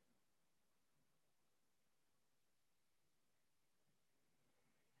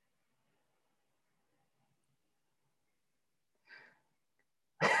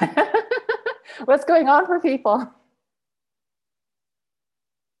 What's going on for people?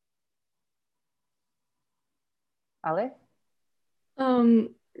 Ale?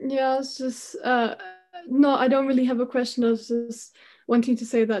 Yeah, it's just no, I don't really have a question. I was just wanting to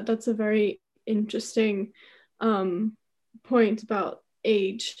say that that's a very interesting point about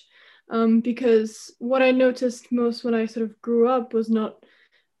age. Because what I noticed most when I sort of grew up was not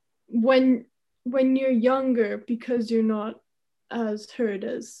when you're younger, because you're not as heard,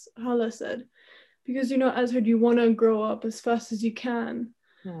 as Hala said, because you're not as heard, you want to grow up as fast as you can.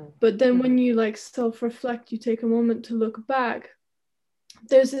 But then when you like self-reflect, you take a moment to look back,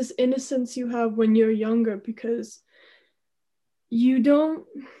 there's this innocence you have when you're younger, because you don't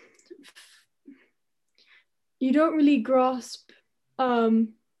really grasp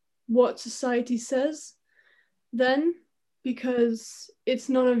what society says then, because it's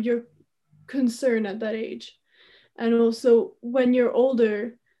none of your concern at that age. And also when you're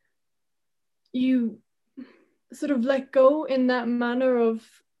older, you sort of let go in that manner of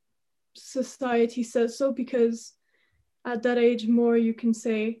society says so, because at that age more you can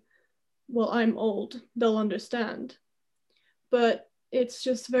say, well, I'm old, they'll understand. But it's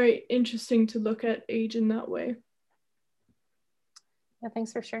just very interesting to look at age in that way. Yeah,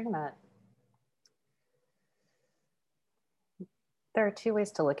 thanks for sharing that. There are two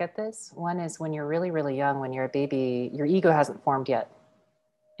ways to look at this. One is when you're really, really young, when you're a baby, your ego hasn't formed yet.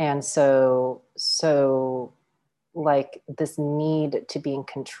 And so like this need to be in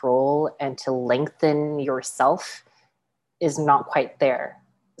control and to lengthen yourself is not quite there.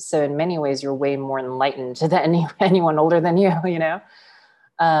 So in many ways, you're way more enlightened than anyone older than you, you know?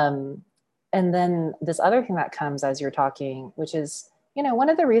 And then this other thing that comes as you're talking, which is, you know, one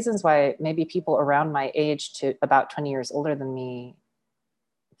of the reasons why maybe people around my age to about 20 years older than me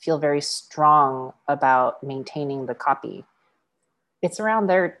feel very strong about maintaining the copy. It's around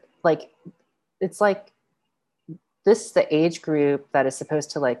their, like, it's like, this is the age group that is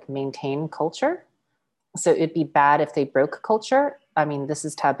supposed to like maintain culture. So it'd be bad if they broke culture. I mean, this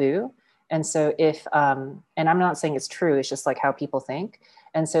is taboo. And so if, and I'm not saying it's true, it's just like how people think.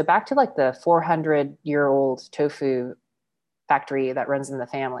 And so back to like the 400-year-old tofu factory that runs in the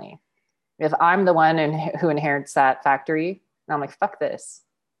family. If I'm the one who inherits that factory, and I'm like, fuck this,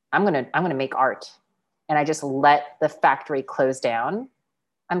 I'm gonna make art. And I just let the factory close down,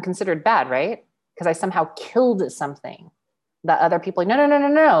 I'm considered bad, right? Because I somehow killed something that other people,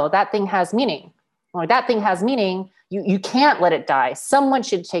 no, that thing has meaning. Like, that thing has meaning. You can't let it die. Someone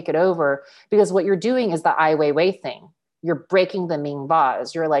should take it over, because what you're doing is the Ai Weiwei thing. You're breaking the Ming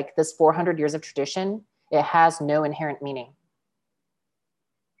laws. You're like, this 400 years of tradition, it has no inherent meaning.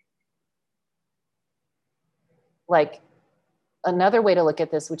 Like, another way to look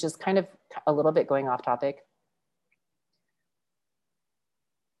at this, which is kind of a little bit going off topic,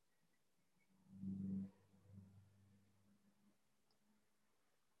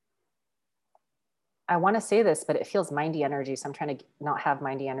 I want to say this, but it feels mindy energy. So I'm trying to not have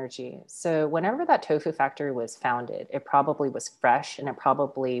mindy energy. So whenever that tofu factory was founded, it probably was fresh and it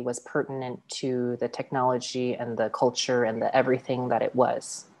probably was pertinent to the technology and the culture and the everything that it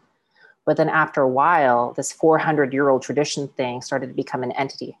was. But then after a while, this 400-year-old tradition thing started to become an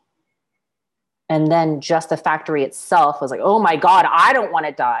entity. And then just the factory itself was like, oh my God, I don't want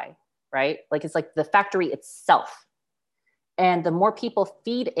to die, right? Like, it's like the factory itself. And the more people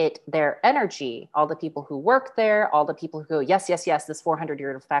feed it their energy, all the people who work there, all the people who go, yes, yes, yes, this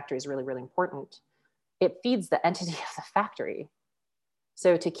 400-year-old factory is really, really important. It feeds the entity of the factory.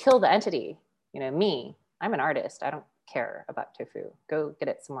 So to kill the entity, you know, me, I'm an artist. I don't care about tofu. Go get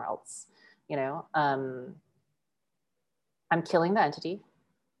it somewhere else. You know, I'm killing the entity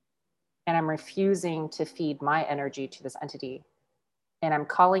and I'm refusing to feed my energy to this entity. And I'm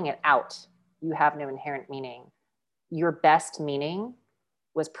calling it out. You have no inherent meaning. Your best meaning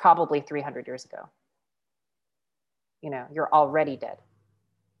was probably 300 years ago. You know, you're already dead.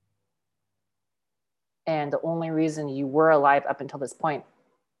 And the only reason you were alive up until this point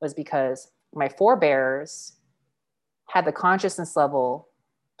was because my forebears had the consciousness level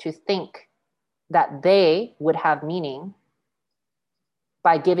to think that they would have meaning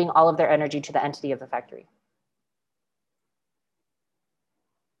by giving all of their energy to the entity of the factory.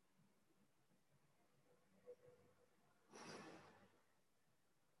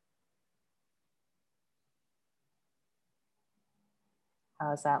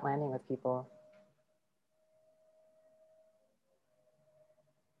 How's that landing with people?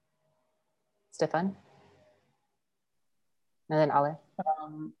 Stefan? And then Ale?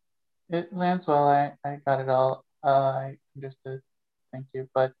 It lands well. I got it all. I understood. Thank you.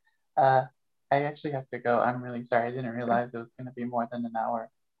 But I actually have to go. I'm really sorry. I didn't realize it was going to be more than an hour.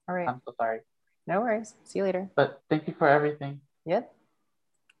 All right. I'm so sorry. No worries. See you later. But thank you for everything. Yep.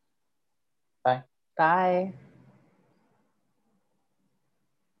 Bye. Bye.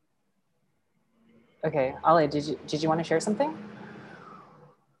 Okay, Ale, did you want to share something?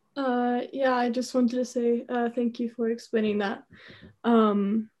 Yeah, I just wanted to say thank you for explaining that.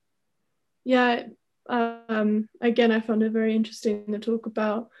 Yeah, again, I found it very interesting to talk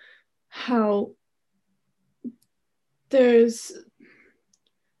about how there's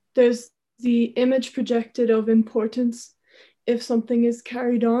the image projected of importance if something is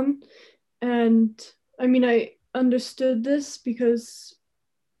carried on. And I mean, I understood this because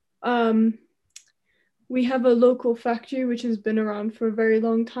we have a local factory which has been around for a very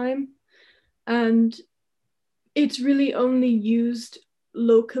long time, and it's really only used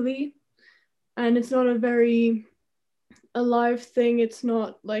locally, and it's not a very alive thing. It's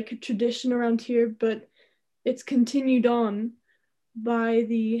not like a tradition around here, but it's continued on by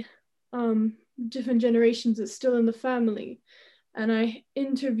the different generations. It's still in the family. And I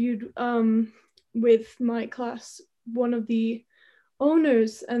interviewed with my class one of the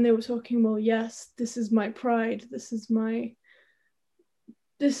owners, and they were talking, well, yes, this is my pride. This is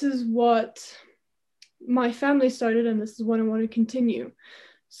what my family started, and this is what I want to continue.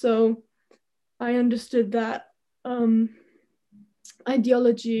 So I understood that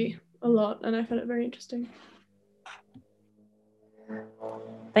ideology a lot, and I found it very interesting.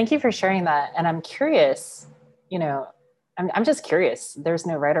 Thank you for sharing that. And I'm curious, I'm just curious. There's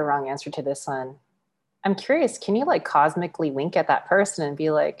no right or wrong answer to this one. I'm curious, can you like cosmically wink at that person and be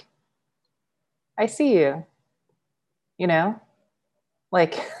like, I see you,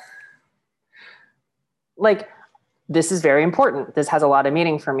 like, like, this is very important. This has a lot of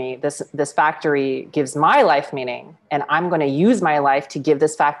meaning for me. This factory gives my life meaning, and I'm going to use my life to give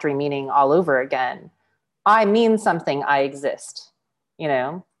this factory meaning all over again. I mean something, I exist,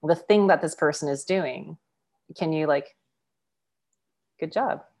 the thing that this person is doing. Can you like, good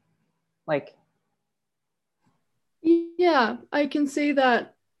job. Like, yeah, I can say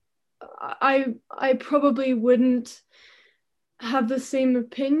that I probably wouldn't have the same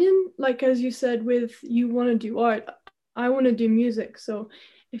opinion, like as you said, with you want to do art, I want to do music. So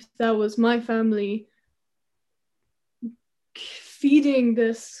if that was my family feeding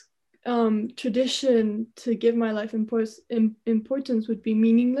this tradition to give my life importance would be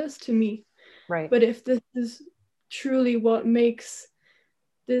meaningless to me. right. But if this is truly what makes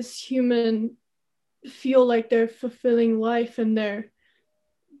this human feel like they're fulfilling life and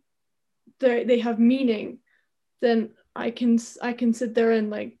they have meaning, then I can sit there and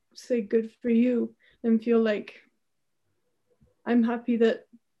like say good for you and feel like I'm happy that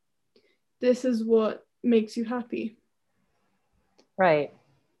this is what makes you happy. Right.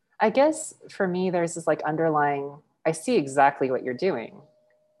 I guess for me, there's this like underlying, I see exactly what you're doing.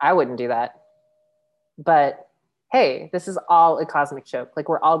 I wouldn't do that. But hey, this is all a cosmic joke. Like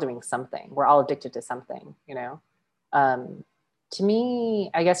we're all doing something. We're all addicted to something, To me,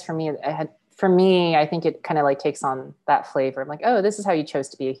 I guess for me, I think it kind of like takes on that flavor. I'm like, oh, this is how you chose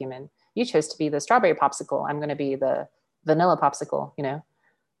to be a human. You chose to be the strawberry popsicle. I'm going to be the vanilla popsicle,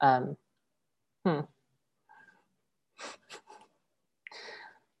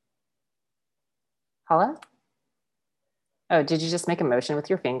 Hala? Oh, did you just make a motion with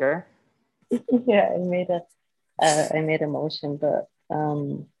your finger? Yeah, I made a motion, but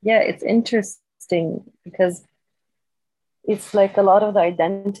yeah, it's interesting because it's like a lot of the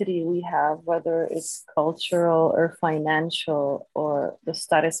identity we have, whether it's cultural or financial or the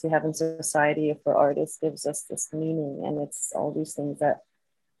status we have in society for artists, gives us this meaning, and it's all these things that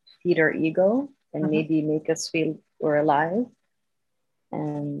feed our ego and maybe make us feel we're alive.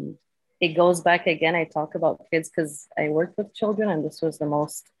 And it goes back again, I talk about kids because I worked with children, and this was the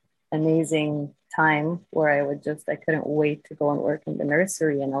most amazing time where I couldn't wait to go and work in the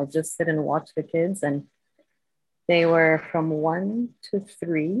nursery, and I'll just sit and watch the kids. And they were from 1 to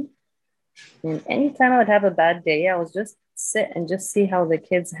 3, And anytime I would have a bad day, I would just sit and just see how the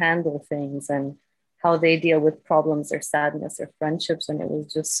kids handle things and how they deal with problems or sadness or friendships. And it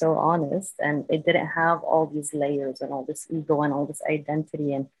was just so honest. And it didn't have all these layers and all this ego and all this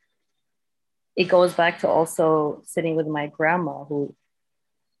identity. And it goes back to also sitting with my grandma, who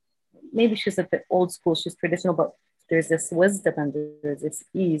maybe she's a bit old school, she's traditional, but there's this wisdom and there's this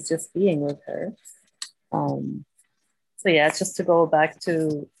ease just being with her. So yeah, it's just to go back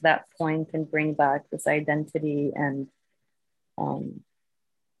to that point and bring back this identity and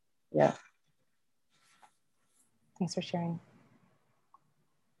yeah. Thanks for sharing.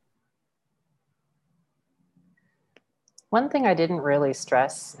 One thing I didn't really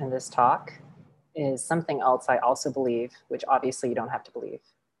stress in this talk is something else I also believe, which obviously you don't have to believe,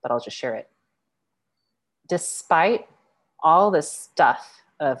 but I'll just share it. Despite all this stuff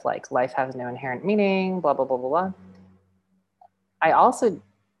of like life has no inherent meaning, blah, blah, blah, blah, blah, I also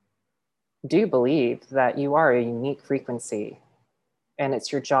do believe that you are a unique frequency and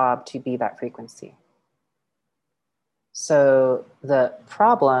it's your job to be that frequency. So the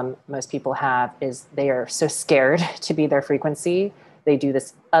problem most people have is they are so scared to be their frequency. They do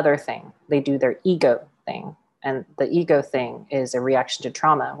this other thing. They do their ego thing. And the ego thing is a reaction to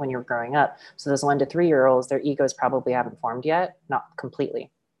trauma when you're growing up. So those 1 to 3 year olds, their egos probably haven't formed yet, not completely.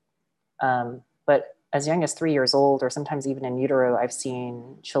 But as young as 3 years old, or sometimes even in utero, I've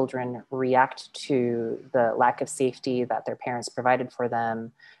seen children react to the lack of safety that their parents provided for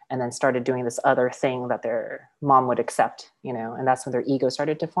them, and then started doing this other thing that their mom would accept, you know, and that's when their ego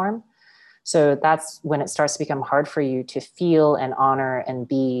started to form. So that's when it starts to become hard for you to feel and honor and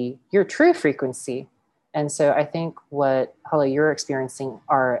be your true frequency. And so I think what, Hala, you're experiencing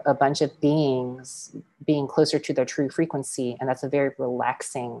are a bunch of beings being closer to their true frequency. And that's a very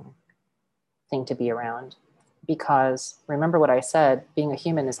relaxing thing to be around. Because remember what I said, being a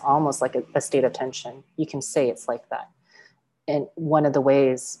human is almost like a state of tension. You can say it's like that. And one of the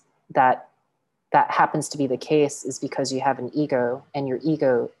ways that that happens to be the case is because you have an ego and your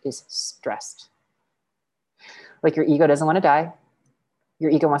ego is stressed. Like your ego doesn't want to die.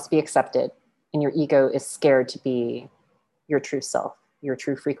 Your ego wants to be accepted. And your ego is scared to be your true self, your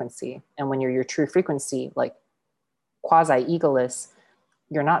true frequency. And when you're your true frequency, like quasi-egoless,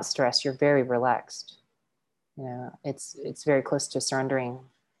 you're not stressed, you're very relaxed. You know, it's very close to surrendering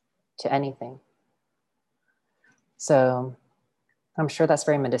to anything. So I'm sure that's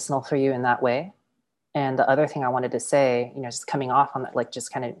very medicinal for you in that way. And the other thing I wanted to say, you know, just coming off on that, like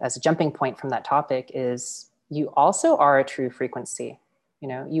just kind of as a jumping point from that topic, is you also are a true frequency. You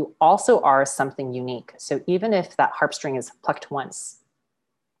know, you also are something unique. So even if that harp string is plucked once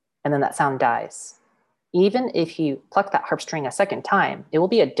and then that sound dies, even if you pluck that harp string a second time, it will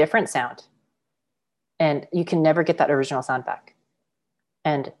be a different sound. And you can never get that original sound back.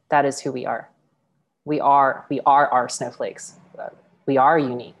 And that is who we are. We are our snowflakes. We are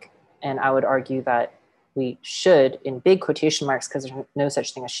unique. And I would argue that we should, in big quotation marks, because there's no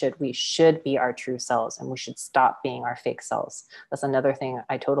such thing as should, we should be our true selves and we should stop being our fake selves. That's another thing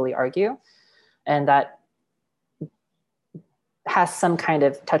I totally argue. And that has some kind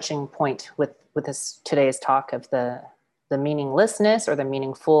of touching point with this today's talk of the meaninglessness or the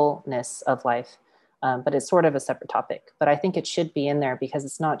meaningfulness of life. But it's sort of a separate topic. But I think it should be in there because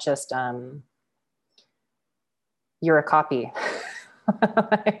it's not just you're a copy.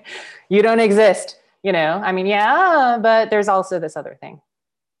 You don't exist, you know? I mean, yeah, but there's also this other thing.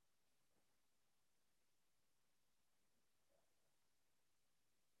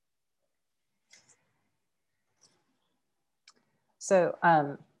 So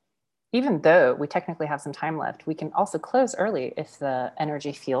even though we technically have some time left, we can also close early if the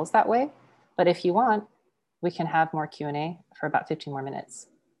energy feels that way. But if you want, we can have more Q&A for about 15 more minutes.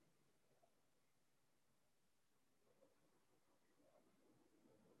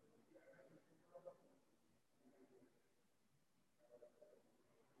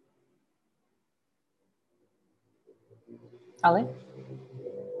 Ale?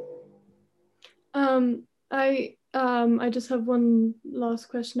 I just have one last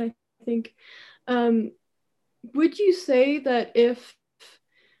question, I think. Would you say that if,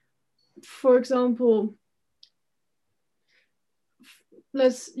 for example,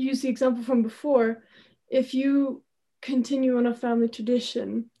 let's use the example from before, if you continue on a family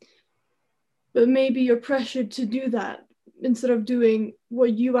tradition, but maybe you're pressured to do that instead of doing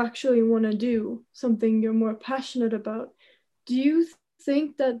what you actually want to do, something you're more passionate about, do you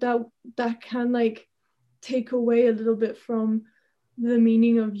think that can like take away a little bit from the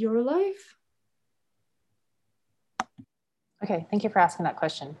meaning of your life? Okay, thank you for asking that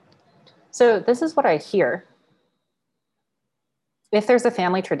question. So this is what I hear. If there's a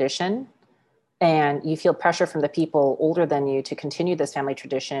family tradition, and you feel pressure from the people older than you to continue this family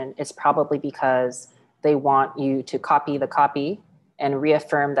tradition, it's probably because they want you to copy the copy and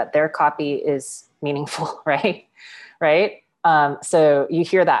reaffirm that their copy is meaningful, right? Right? So you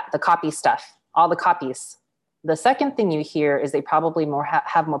hear that, the copy stuff, all the copies. The second thing you hear is they probably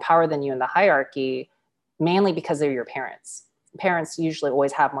have more power than you in the hierarchy, mainly because they're your parents. Parents usually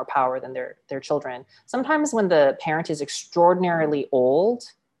always have more power than their children. Sometimes when the parent is extraordinarily old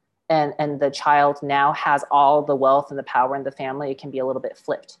and the child now has all the wealth and the power in the family, it can be a little bit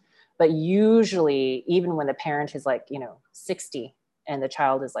flipped. But usually, even when the parent is like, 60 and the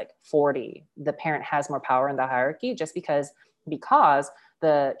child is like 40, the parent has more power in the hierarchy just because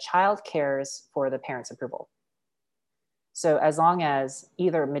the child cares for the parent's approval. So as long as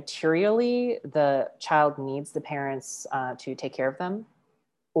either materially the child needs the parents to take care of them,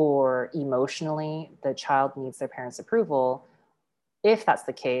 or emotionally the child needs their parents' approval, if that's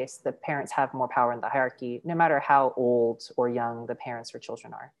the case, the parents have more power in the hierarchy, no matter how old or young the parents or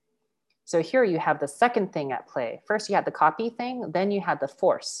children are. So here you have the second thing at play. First, you had the copy thing, then you had the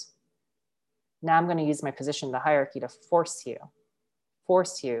force. Now I'm going to use my position in the hierarchy to force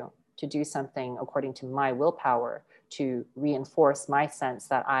you to do something according to my willpower, to reinforce my sense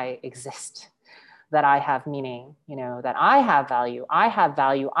that I exist, that I have meaning, that I have value.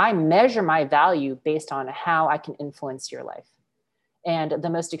 I measure my value based on how I can influence your life. And the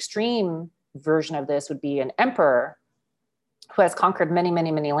most extreme version of this would be an emperor who has conquered many,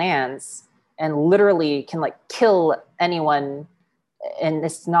 many, many lands and literally can like kill anyone. And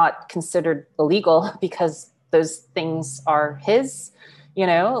it's not considered illegal because those things are his,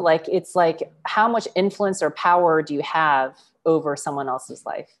 like, it's like, how much influence or power do you have over someone else's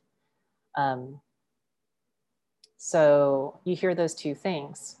life? So you hear those two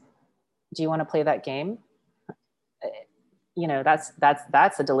things. Do you want to play that game?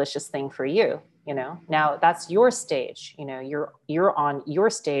 That's a delicious thing for you. Now that's your stage. You're on your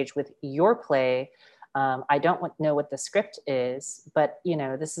stage with your play. I don't know what the script is, but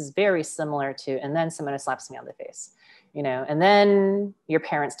this is very similar to, and then someone slaps me on the face, and then your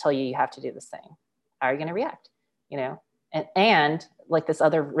parents tell you have to do this thing. How are you going to react? And like this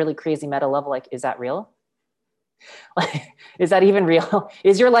other really crazy meta level, like, is that real? Like, is that even real?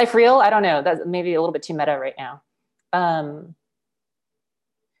 Is your life real? I don't know. That's maybe a little bit too meta right now.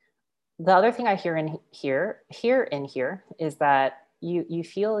 The other thing I hear in here is that you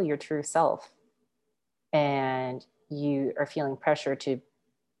feel your true self, and you are feeling pressure to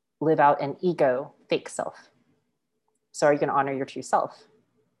live out an ego fake self. So are you going to honor your true self?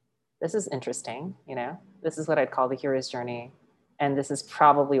 This is interesting. This is what I'd call the hero's journey. And this is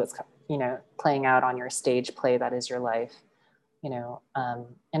probably what's, playing out on your stage play that is your life.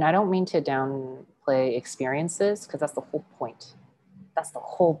 And I don't mean to downplay experiences, because that's the whole point. That's the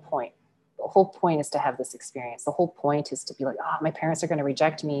whole point. The whole point is to have this experience. The whole point is to be like, my parents are going to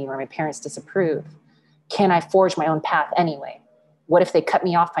reject me, or my parents disapprove. Can I forge my own path anyway? What if they cut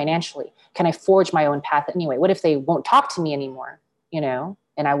me off financially? Can I forge my own path anyway? What if they won't talk to me anymore,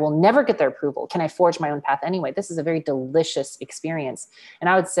 and I will never get their approval? Can I forge my own path anyway? This is a very delicious experience. And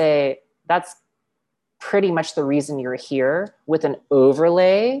I would say that's pretty much the reason you're here, with an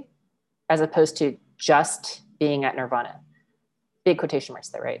overlay, as opposed to just being at nirvana. Big quotation marks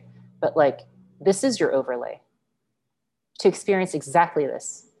there, right? But like, this is your overlay to experience exactly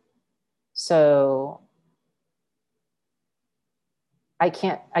this. So I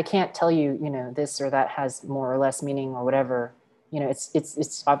can't tell you, this or that has more or less meaning or whatever.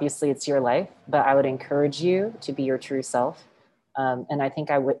 It's obviously it's your life, but I would encourage you to be your true self. And I think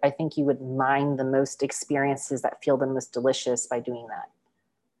you would mine the most experiences that feel the most delicious by doing that.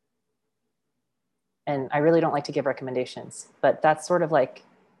 And I really don't like to give recommendations, but that's sort of like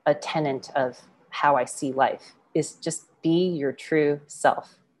a tenet of how I see life, is just be your true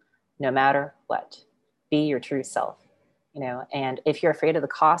self, no matter what. Be your true self. And if you're afraid of the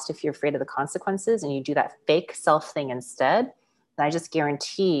cost, if you're afraid of the consequences, and you do that fake self thing instead, then I just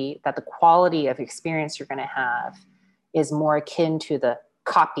guarantee that the quality of experience you're going to have is more akin to the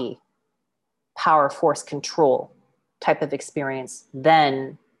copy, power, force, control type of experience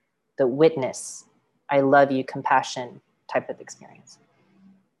than the witness, I love you, compassion type of experience.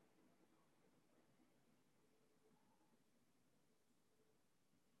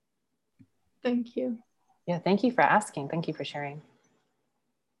 Thank you. Yeah, thank you for asking. Thank you for sharing.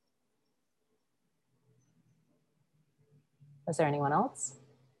 Is there anyone else?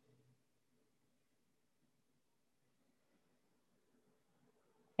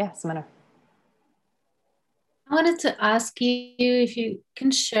 Yeah, Samantha. I wanted to ask you if you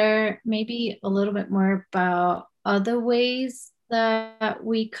can share maybe a little bit more about other ways that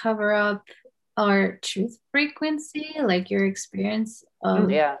we cover up our truth frequency, like your experience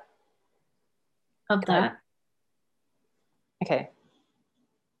of Yeah. that? Okay.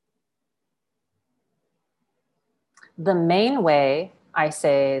 The main way I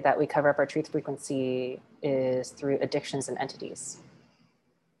say that we cover up our truth frequency is through addictions and entities.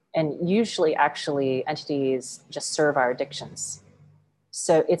 And usually, actually, entities just serve our addictions.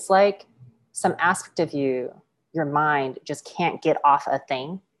 So it's like some aspect of you, your mind just can't get off a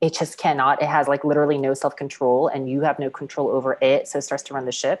thing. It just cannot. It has like literally no self-control, and you have no control over it. So it starts to run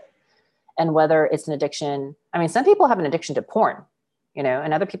the ship. And whether it's an addiction, I mean, some people have an addiction to porn, you know,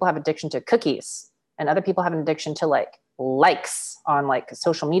 and other people have addiction to cookies, and other people have an addiction to like likes on like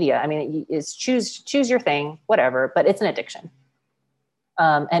social media. I mean, it's choose your thing, whatever, but it's an addiction.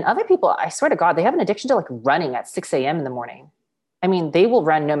 And other people, I swear to God, they have an addiction to like running at 6 a.m. in the morning. I mean, they will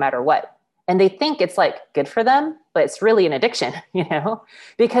run no matter what. And they think it's like good for them, but it's really an addiction, you know,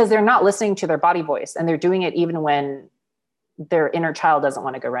 because they're not listening to their body voice, and they're doing it even when their inner child doesn't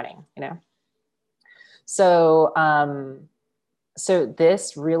want to go running, you know? So, so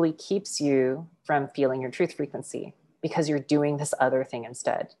this really keeps you from feeling your truth frequency because you're doing this other thing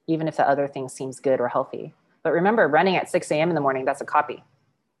instead, even if the other thing seems good or healthy. But remember, running at 6 a.m. in the morning, that's a copy.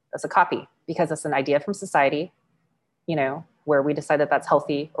 That's a copy because it's an idea from society, you know, where we decide that that's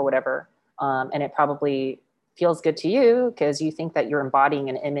healthy or whatever. And it probably feels good to you because you think that you're embodying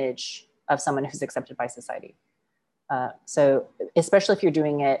an image of someone who's accepted by society. So especially if you're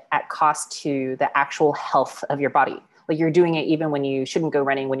doing it at cost to the actual health of your body, like you're doing it even when you shouldn't go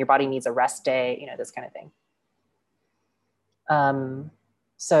running, when your body needs a rest day, you know, this kind of thing.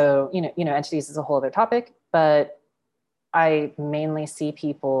 So, you know, entities is a whole other topic, but I mainly see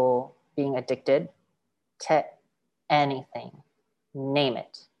people being addicted to anything, name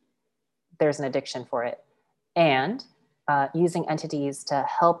it. There's an addiction for it. And using entities to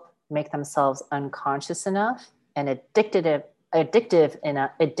help make themselves unconscious enough and addicted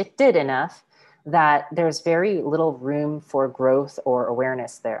enough that there's very little room for growth or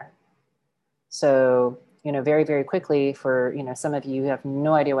awareness there. So, you know, very, very quickly for, you know, some of you who have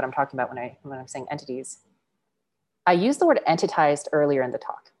no idea what I'm talking about when I'm saying entities, I used the word entitized earlier in the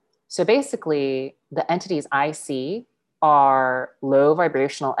talk. So basically, the entities I see are low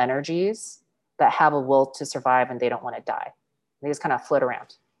vibrational energies that have a will to survive and they don't want to die. They just kind of float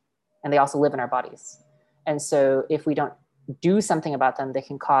around. And they also live in our bodies. And so if we don't do something about them, they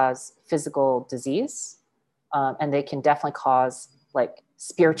can cause physical disease. And they can definitely cause like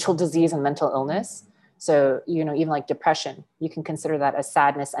spiritual disease and mental illness. So, you know, even like depression, you can consider that a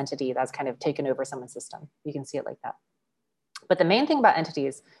sadness entity that's kind of taken over someone's system. You can see it like that. But the main thing about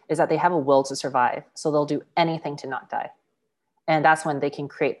entities is that they have a will to survive. So they'll do anything to not die. And that's when they can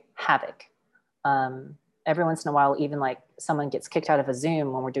create havoc. Every once in a while, even like someone gets kicked out of a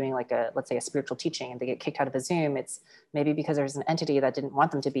Zoom when we're doing like let's say a spiritual teaching, and they get kicked out of a Zoom, it's maybe because there's an entity that didn't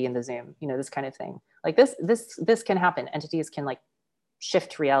want them to be in the Zoom, you know, this kind of thing. Like this can happen. Entities can like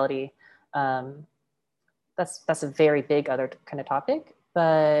shift reality. That's a very big other kind of topic,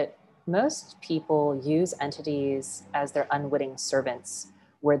 but most people use entities as their unwitting servants,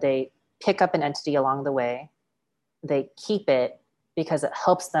 where they pick up an entity along the way, they keep it because it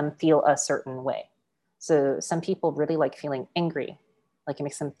helps them feel a certain way. So some people really like feeling angry, like it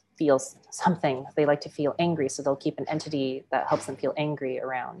makes them feel something. They like to feel angry, so they'll keep an entity that helps them feel angry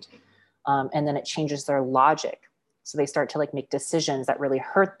around. And then it changes their logic. So they start to like make decisions that really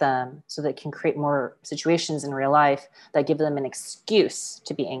hurt them so they can create more situations in real life that give them an excuse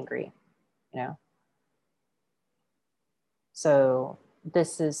to be angry, you know? So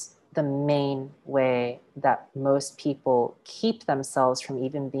this is the main way that most people keep themselves from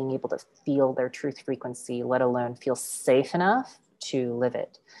even being able to feel their truth frequency, let alone feel safe enough to live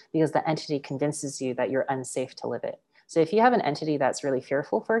it, because the entity convinces you that you're unsafe to live it. So if you have an entity that's really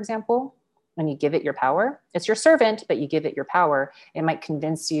fearful, for example, and you give it your power, it's your servant, but you give it your power, it might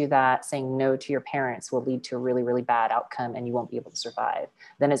convince you that saying no to your parents will lead to a really, really bad outcome and you won't be able to survive.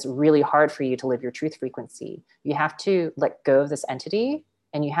 Then it's really hard for you to live your truth frequency. You have to let go of this entity,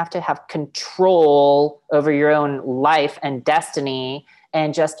 and you have to have control over your own life and destiny,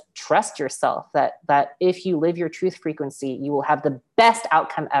 and just trust yourself that if you live your truth frequency, you will have the best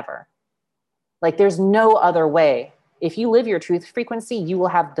outcome ever. Like there's no other way. If you live your truth frequency, you will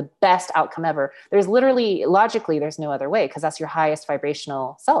have the best outcome ever. There's literally, logically, there's no other way, because that's your highest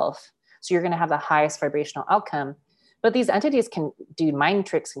vibrational self. So you're going to have the highest vibrational outcome. But these entities can do mind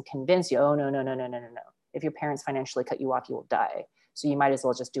tricks and convince you, oh, no. If your parents financially cut you off, you will die. So you might as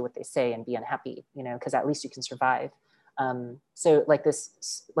well just do what they say and be unhappy, you know, because at least you can survive. So like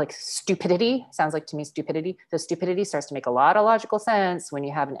this, like stupidity sounds like to me stupidity. The stupidity starts to make a lot of logical sense when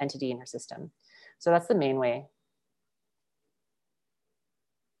you have an entity in your system. So that's the main way.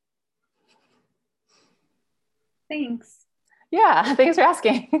 Thanks. Yeah, thanks for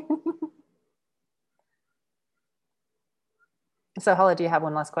asking. So Hala, do you have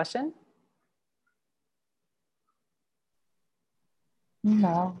one last question?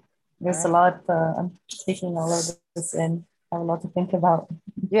 No, there's a lot. I'm taking all of this in. I have a lot to think about.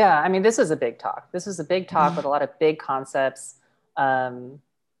 Yeah, I mean, this was a big talk. This was a big talk with a lot of big concepts. It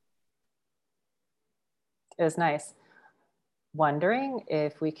was nice. Wondering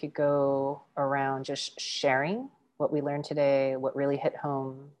if we could go around just sharing what we learned today, what really hit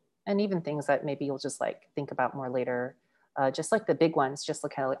home, and even things that maybe you'll just like think about more later. Just like the big ones, just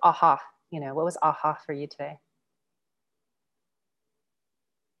like kind of like aha, what was aha for you today?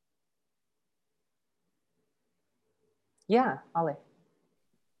 Yeah, Ale.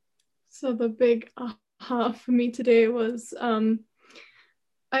 So the big aha for me today was,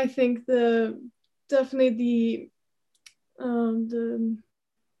 I think definitely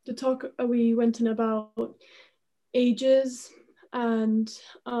the talk we went in about ages and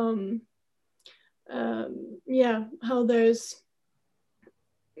yeah, how there's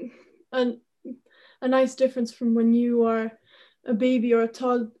a nice difference from when you are a baby or a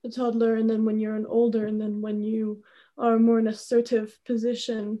toddler, and then when you're an older, and then when you are more in an assertive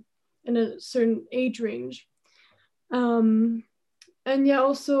position in a certain age range. And yeah,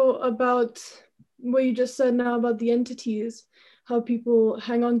 also about what you just said now about the entities, how people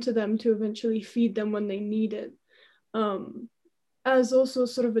hang on to them to eventually feed them when they need it, as also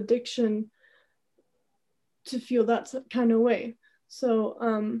sort of addiction to feel that kind of way.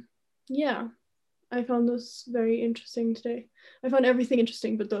 So yeah, I found this very interesting today. I found everything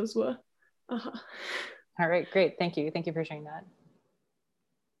interesting, but those were aha. All right, great. Thank you. Thank you for sharing that.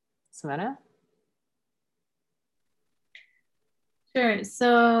 Simona? Sure.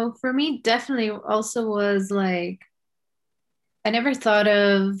 So for me, definitely also was like, I never thought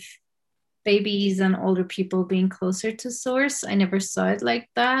of babies and older people being closer to source. I never saw it like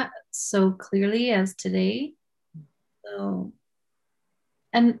that so clearly as today. So,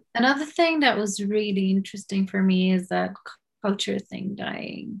 and another thing that was really interesting for me is that culture thing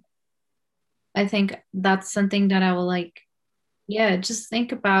dying. I think that's something that I will like, yeah, just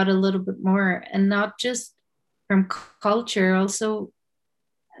think about a little bit more, and not just from culture, also,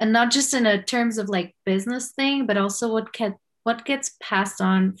 and not just in a terms of like business thing, but also what gets passed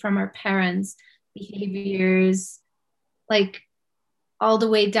on from our parents, behaviors, like all the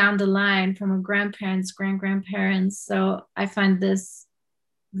way down the line from our grandparents, grandparents. So I find this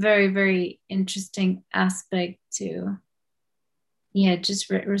very, very interesting aspect to, yeah, just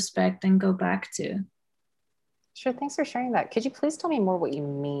respect and go back to. Sure, thanks for sharing that. Could you please tell me more what you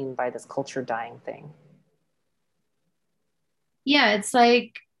mean by this culture dying thing? Yeah, it's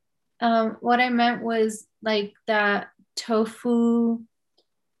like what I meant was like tofu,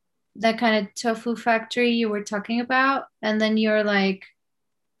 that kind of tofu factory you were talking about, and then you're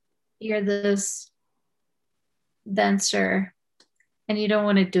this dancer and you don't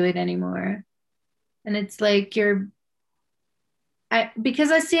want to do it anymore. And it's like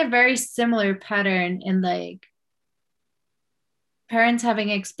because I see a very similar pattern in like parents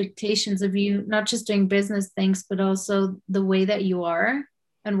having expectations of you, not just doing business things, but also the way that you are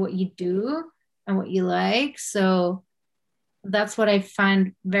and what you do and what you like. So that's what I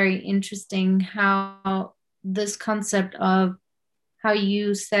find very interesting, how this concept of how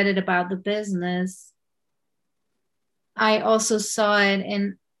you said it about the business, I also saw it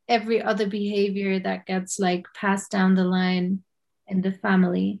in every other behavior that gets like passed down the line in the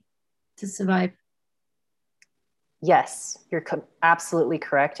family to survive. Yes, you're absolutely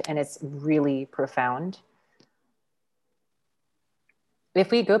correct. And it's really profound. If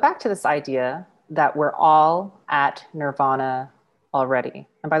we go back to this idea that we're all at nirvana already,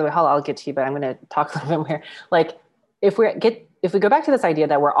 and by the way, I'll get to you, but I'm going to talk a little bit more. Like, if we go back to this idea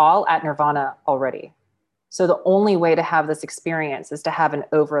that we're all at nirvana already, so the only way to have this experience is to have an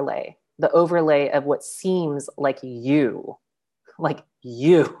overlay, the overlay of what seems like you,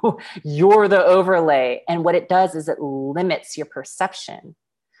 you're the overlay. And what it does is it limits your perception.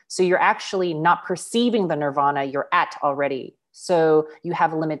 So you're actually not perceiving the nirvana you're at already. So you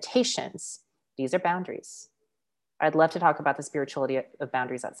have limitations. These are boundaries. I'd love to talk about the spirituality of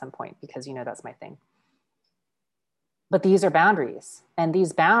boundaries at some point, because that's my thing. But these are boundaries, and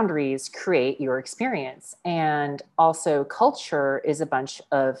these boundaries create your experience. And also culture is a bunch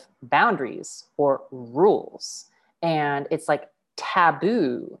of boundaries or rules. And it's like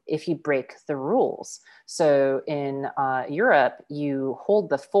taboo if you break the rules. So in Europe, you hold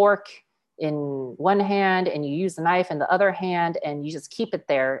the fork in one hand and you use the knife in the other hand and you just keep it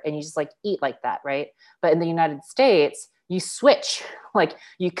there and you just like eat like that, right? But in the United States, you switch, like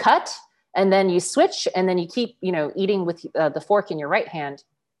you cut and then you switch and then you keep, you know, eating with the fork in your right hand.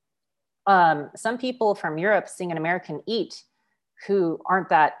 Some people from Europe seeing an American eat who aren't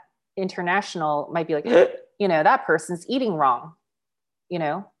that international might be like, you know, that person's eating wrong, you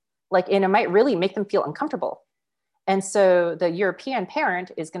know, like, and it might really make them feel uncomfortable. And so the European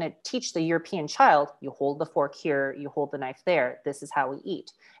parent is going to teach the European child, you hold the fork here, you hold the knife there. This is how we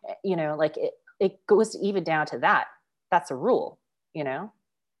eat. You know, like it goes even down to that. That's a rule, you know?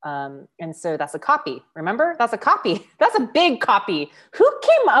 And so that's a copy. Remember, that's a copy. That's a big copy. Who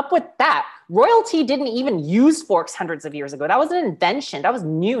came up with that? Royalty didn't even use forks hundreds of years ago. That was an invention. That was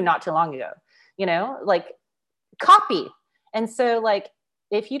new not too long ago, you know, like copy. And so like,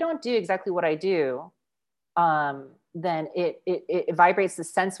 if you don't do exactly what I do, then it vibrates the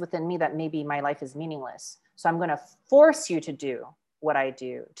sense within me that maybe my life is meaningless. So I'm going to force you to do what I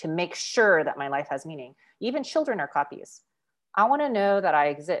do to make sure that my life has meaning. Even children are copies. I want to know that I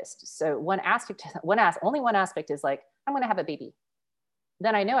exist. So only one aspect is like, I'm going to have a baby.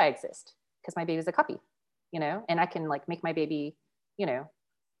 Then I know I exist because my baby is a copy, you know, and I can like make my baby, you know,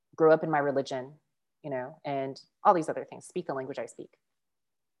 grow up in my religion, you know, and all these other things, speak the language I speak.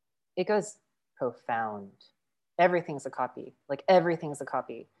 It goes profound. Everything's a copy, like everything's a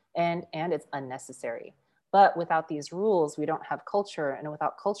copy, and it's unnecessary. But without these rules, we don't have culture, and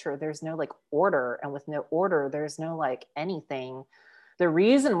without culture, there's no like order, and with no order, there's no like anything. The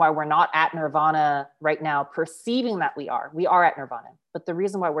reason why we're not at nirvana right now, perceiving that we are at nirvana, but the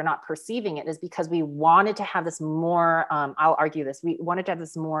reason why we're not perceiving it is because we wanted to have this more, I'll argue this, we wanted to have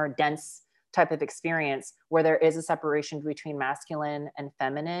this more dense type of experience where there is a separation between masculine and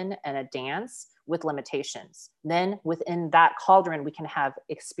feminine and a dance with limitations. Then within that cauldron, we can have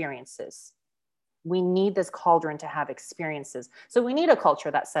experiences. We need this cauldron to have experiences. So we need a culture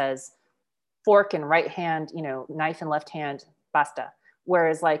that says fork in right hand, you know, knife in left hand, basta.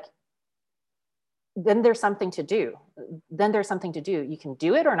 Whereas like, then there's something to do. Then there's something to do. You can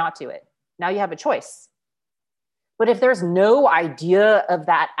do it or not do it. Now you have a choice. But if there's no idea of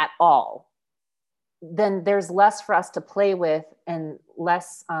that at all, then there's less for us to play with and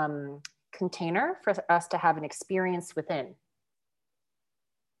less container for us to have an experience within.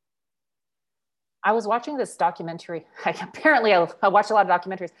 I was watching this documentary. Apparently, I watch a lot of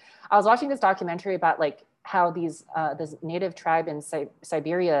documentaries. I was watching this documentary about like how this native tribe in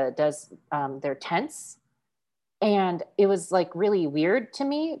Siberia does their tents. And it was like really weird to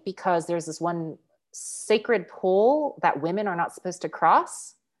me because there's this one sacred pole that women are not supposed to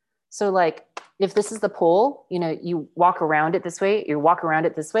cross. So like, if this is the pole, you know, you walk around it this way, you walk around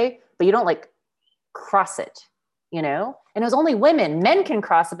it this way, but you don't like cross it, you know? And it was only women. Men can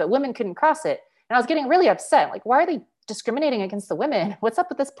cross it, but women couldn't cross it. And I was getting really upset. Like, why are they discriminating against the women? What's up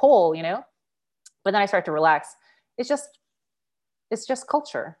with this pole, you know? But then I start to relax. It's just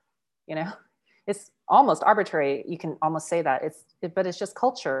culture, you know? It's almost arbitrary. You can almost say that. But it's just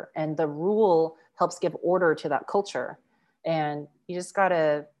culture. And the rule helps give order to that culture. And you just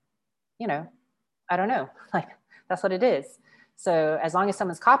gotta, you know, I don't know, like that's what it is. So as long as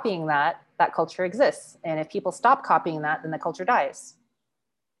someone's copying that, that culture exists. And if people stop copying that, then the culture dies.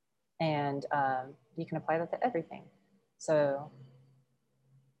 And you can apply that to everything. So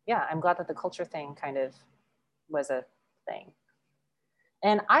yeah, I'm glad that the culture thing kind of was a thing.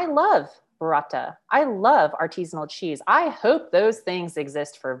 And I love burrata. I love artisanal cheese. I hope those things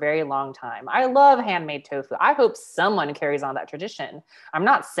exist for a very long time. I love handmade tofu. I hope someone carries on that tradition. I'm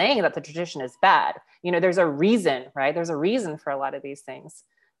not saying that the tradition is bad. You know, there's a reason, right? There's a reason for a lot of these things.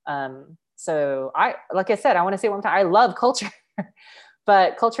 So like I said, I want to say one more time, I love culture,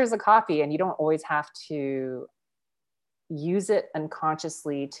 but culture is a copy and you don't always have to use it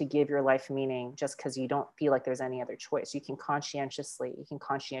unconsciously to give your life meaning just because you don't feel like there's any other choice. You can conscientiously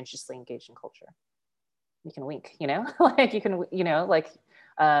engage in culture. You can wink, you know, like you can, you know, like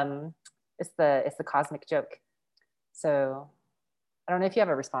it's the cosmic joke. So I don't know if you have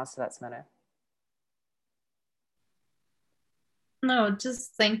a response to that, Simona. No,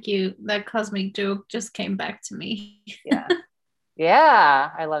 just thank you. That cosmic joke just came back to me. Yeah. Yeah,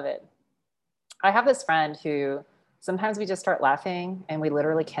 I love it. I have this friend who sometimes we just start laughing and we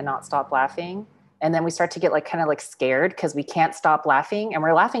literally cannot stop laughing. And then we start to get like kind of like scared because we can't stop laughing. And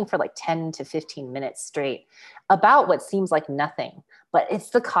we're laughing for like 10 to 15 minutes straight about what seems like nothing, but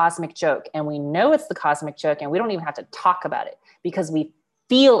it's the cosmic joke. And we know it's the cosmic joke and we don't even have to talk about it because we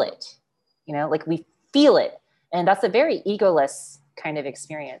feel it, you know, like we feel it. And that's a very egoless kind of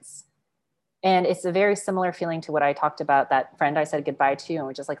experience. And it's a very similar feeling to what I talked about, that friend I said goodbye to, and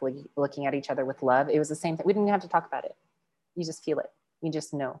we're just like looking at each other with love. It was the same thing. We didn't have to talk about it. You just feel it. You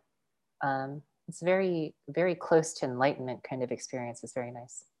just know. It's very, very close to enlightenment kind of experience. It's very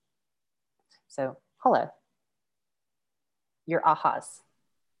nice. So, Hala, your ahas.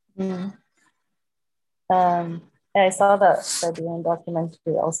 I saw that Siberian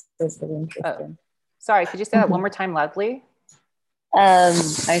documentary also is really interesting. Oh. Sorry, could you say that one more time loudly?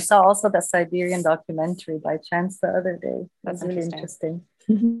 I saw also the Siberian documentary by chance the other day. That's really interesting.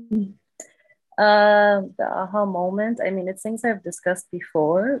 The aha moment, I mean, it's things I've discussed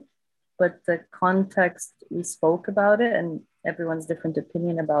before, but the context we spoke about it and everyone's different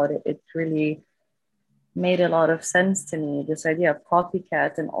opinion about it, it really made a lot of sense to me. This idea of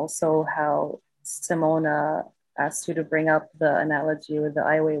copycat, and also how Simona asked you to bring up the analogy with the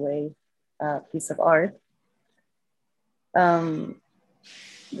Ai Weiwei piece of art. The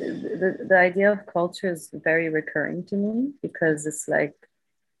idea of culture is very recurring to me, because it's like,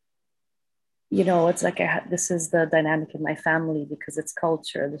 you know, it's like this is the dynamic in my family because it's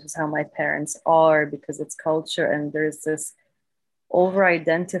culture. This is how my parents are because it's culture. And there's this over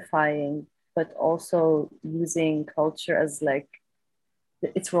identifying, but also using culture as like,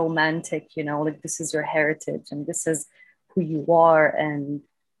 it's romantic, you know, like this is your heritage and this is who you are. And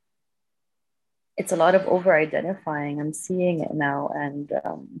it's a lot of over identifying. I'm seeing it now. And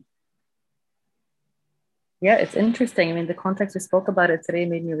yeah, it's interesting. I mean, the context we spoke about it today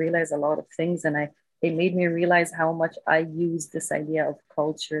made me realize a lot of things. And it made me realize how much I use this idea of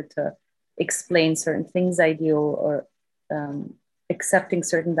culture to explain certain things I do, or accepting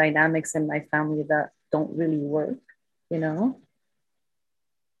certain dynamics in my family that don't really work, you know?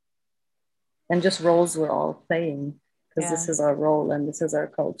 And just roles we're all playing, because this is our role and this is our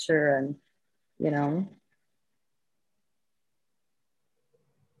culture, and, you know?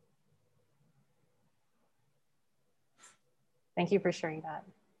 Thank you for sharing that.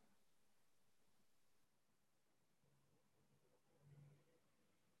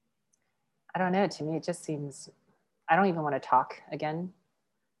 I don't know, to me, it just seems, I don't even want to talk again,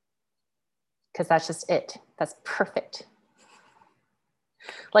 because that's just it. That's perfect.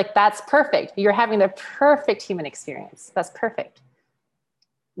 Like, that's perfect. You're having the perfect human experience. That's perfect.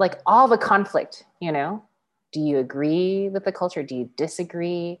 Like all the conflict, you know, do you agree with the culture? Do you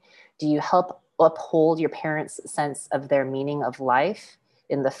disagree? Do you help uphold your parents' sense of their meaning of life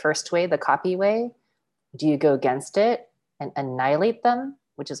in the first way, the copy way? Do you go against it and annihilate them,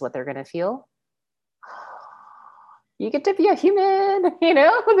 which is what they're going to feel? You get to be a human, you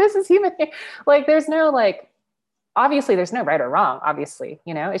know, this is human. Like, there's no, like, obviously there's no right or wrong, obviously,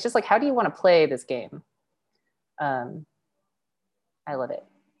 you know, it's just like, how do you want to play this game? I love it.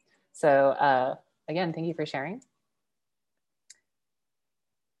 So again, thank you for sharing.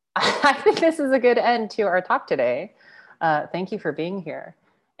 I think this is a good end to our talk today. Thank you for being here.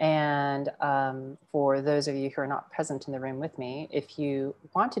 And for those of you who are not present in the room with me, if you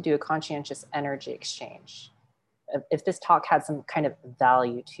want to do a conscientious energy exchange, if this talk had some kind of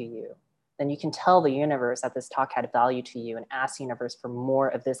value to you, then you can tell the universe that this talk had value to you and ask the universe for more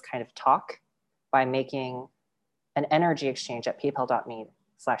of this kind of talk by making an energy exchange at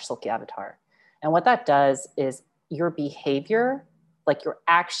paypal.me/SilkyAvatar. And what that does is your behavior, like your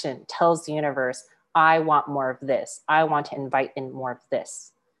action, tells the universe, I want more of this. I want to invite in more of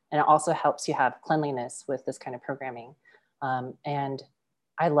this. And it also helps you have cleanliness with this kind of programming. And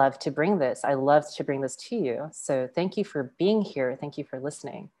I love to bring this. I love to bring this to you. So thank you for being here. Thank you for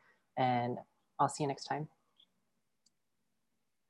listening. And I'll see you next time.